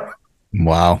cool.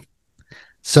 Wow.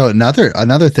 So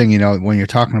another thing, when you're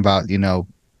talking about,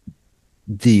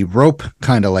 the rope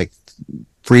kind of like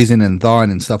freezing and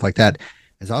thawing and stuff like that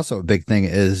is also a big thing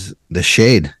is the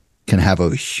shade can have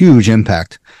a huge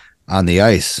impact on the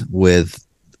ice with,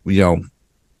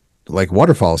 like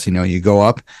waterfalls. You go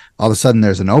up, all of a sudden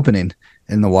there's an opening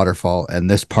in the waterfall, and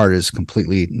this part is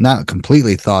not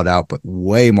completely thawed out, but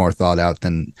way more thawed out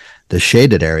than the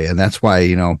shaded area. And that's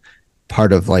why,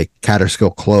 part of like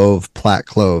Catterskill Clove, Platte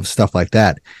Clove, stuff like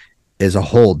that is a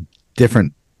whole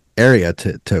different area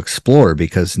to explore,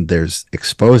 because there's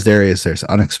exposed areas, there's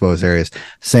unexposed areas.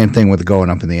 Same thing with going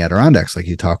up in the Adirondacks, like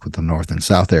you talk with the north and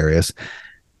south areas.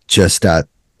 Just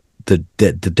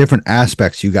the different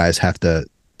aspects you guys have to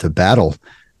battle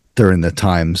during the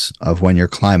times of when you're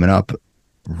climbing up,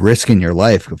 risking your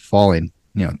life of falling,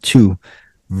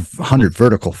 200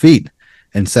 vertical feet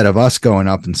instead of us going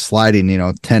up and sliding,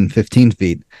 10, 15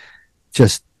 feet.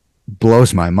 Just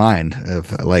blows my mind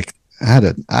of like, I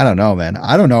don't know, man.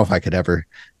 I don't know if I could ever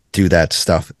do that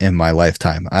stuff in my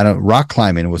lifetime. Rock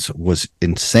climbing was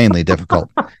insanely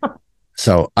difficult.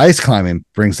 So ice climbing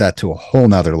brings that to a whole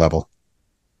nother level.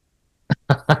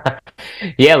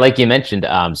 Yeah, like you mentioned,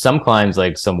 some climbs,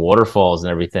 like some waterfalls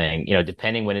and everything,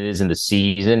 depending when it is in the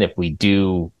season, if we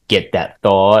do get that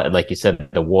thaw, like you said,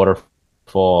 the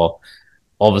waterfall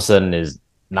all of a sudden is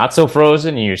not so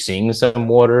frozen and you're seeing some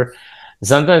water.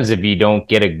 Sometimes if you don't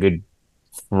get a good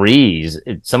freeze,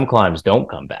 some climbs don't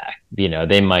come back.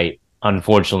 They might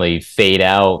unfortunately fade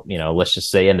out, let's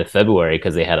just say end of February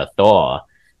because they had a thaw.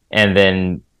 And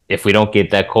then if we don't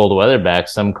get that cold weather back,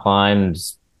 some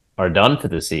climbs are done for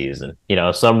the season.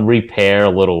 Some repair a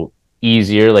little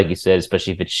easier, like you said,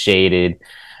 especially if it's shaded,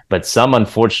 but some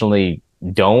unfortunately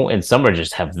don't, and some are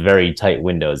just have very tight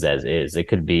windows as is. It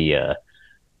could be a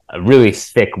really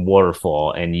thick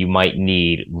waterfall, and you might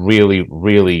need really,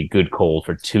 really good cold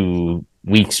for 2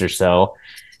 weeks or so.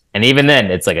 And even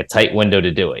then, it's like a tight window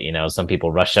to do it. Some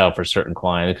people rush out for certain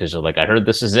climbs because they're like, I heard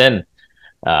this is in.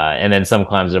 And then some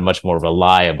climbs are much more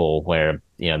reliable where,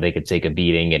 they could take a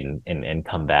beating and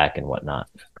come back and whatnot.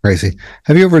 Crazy.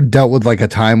 Have you ever dealt with like a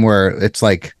time where it's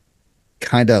like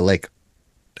kind of like,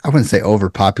 I wouldn't say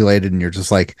overpopulated, and you're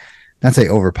just like, not say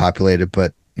overpopulated,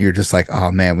 but you're just like,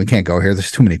 oh man, we can't go here.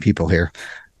 There's too many people here.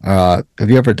 Have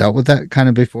you ever dealt with that kind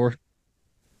of before?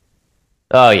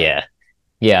 Oh yeah.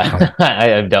 Yeah.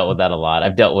 I've dealt with that a lot.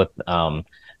 I've dealt with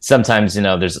sometimes,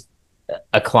 there's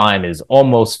a climb is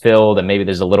almost filled and maybe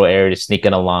there's a little area to sneak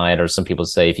in a line, or some people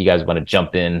say if you guys want to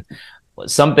jump in.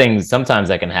 Sometimes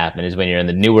that can happen is when you're in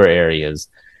the newer areas.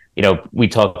 We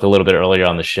talked a little bit earlier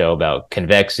on the show about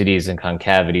convexities and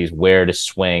concavities, where to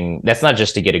swing. That's not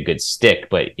just to get a good stick,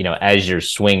 but as you're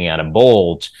swinging on a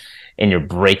bulge and you're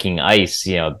breaking ice,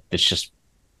 it's just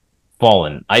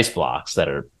fallen ice blocks that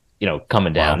are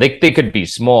coming down. Wow. They could be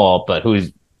small, but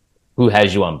who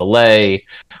has you on belay,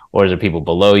 or is there people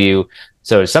below you?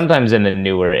 So sometimes in the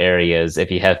newer areas, if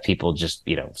you have people just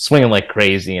swinging like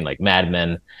crazy and like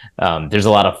madmen, there's a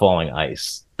lot of falling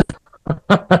ice.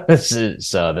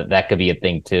 So that could be a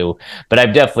thing too. But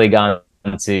I've definitely gone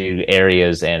to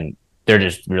areas and they're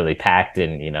just really packed,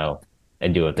 and I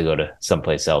do have to go to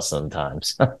someplace else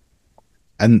sometimes.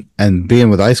 And being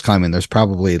with ice climbing, there's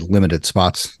probably limited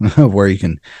spots where you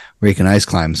can ice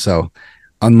climb. So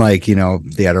unlike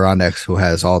the Adirondacks, who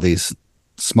has all these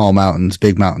small mountains,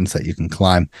 big mountains that you can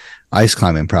climb, ice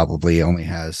climbing probably only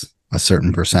has a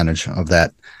certain percentage of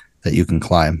that you can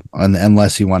climb,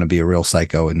 unless you want to be a real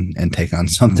psycho and take on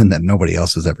something that nobody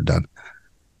else has ever done.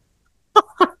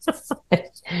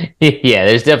 Yeah,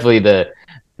 there's definitely the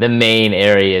main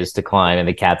areas to climb in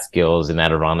the Catskills and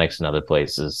Adirondacks and other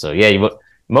places. So yeah, you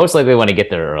most likely want to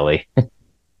get there early.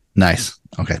 Nice.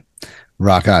 Okay.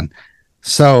 Rock on.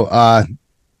 So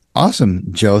awesome,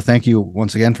 Joe. Thank you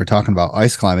once again for talking about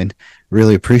ice climbing.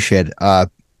 Really appreciate it.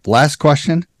 Last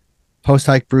question.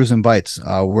 Post-hike brews and bites.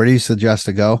 Where do you suggest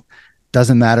to go?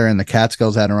 Doesn't matter in the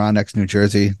Catskills, Adirondacks, New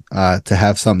Jersey, to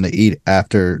have something to eat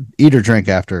or drink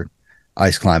after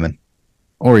ice climbing,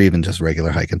 or even just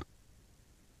regular hiking.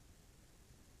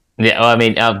 Yeah, well, I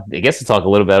mean, I guess to talk a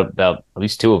little bit about at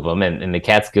least two of them, and the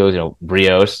Catskills,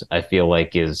 brioche, I feel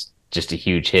like is just a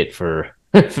huge hit for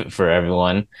for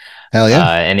everyone. Hell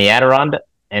yeah! And the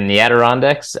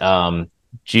Adirondacks,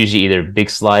 it's usually either Big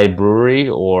Slide Brewery,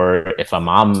 or if I'm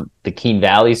on the Keene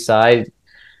Valley side,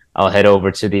 I'll head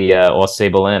over to the Au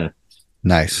Sable Inn.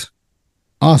 Nice,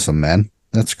 awesome, man.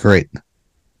 That's great.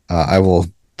 I will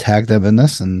tag them in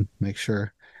this and make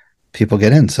sure people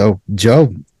get in. So,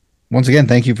 Joe, once again,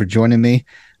 thank you for joining me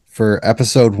for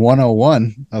episode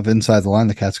 101 of Inside the Line,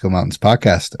 the Catskill Mountains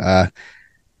podcast.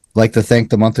 Like to thank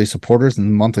the monthly supporters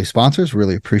and monthly sponsors.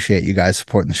 Really appreciate you guys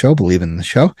supporting the show, believing in the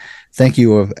show. Thank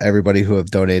you of everybody who have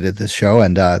donated this show,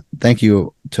 and thank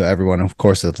you to everyone, of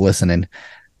course, that's listening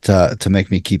to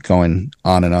make me keep going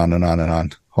on and on and on and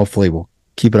on. Hopefully, we'll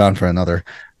keep it on for another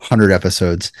 100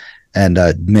 episodes, and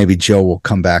maybe Joe will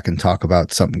come back and talk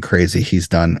about something crazy he's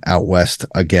done out west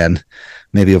again.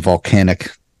 Maybe a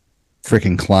volcanic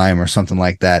freaking climb or something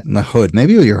like that in the hood.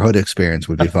 Maybe your hood experience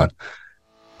would be fun.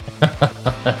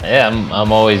 Yeah,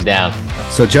 I'm always down.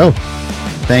 So, Joe,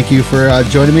 thank you for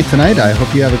joining me tonight. I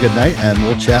hope you have a good night, and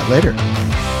we'll chat later.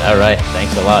 All right.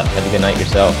 Thanks a lot. Have a good night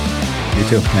yourself. You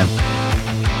too, man.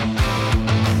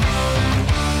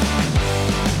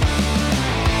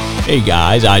 Hey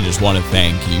guys, I just want to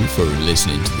thank you for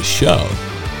listening to the show.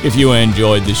 If you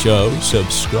enjoyed the show,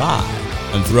 subscribe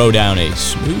and throw down a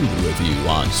smooth review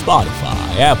on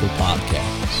Spotify, Apple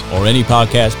Podcasts, or any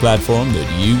podcast platform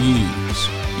that you use.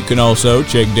 You can also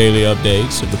check daily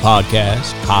updates of the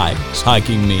podcast, hikes,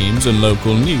 hiking memes, and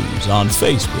local news on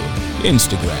Facebook,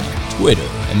 Instagram, Twitter,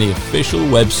 and the official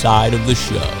website of the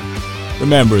show.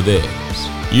 Remember this,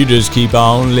 you just keep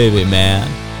on living, man.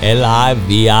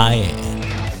 Livin.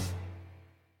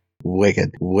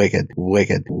 Wicked, wicked,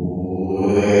 wicked.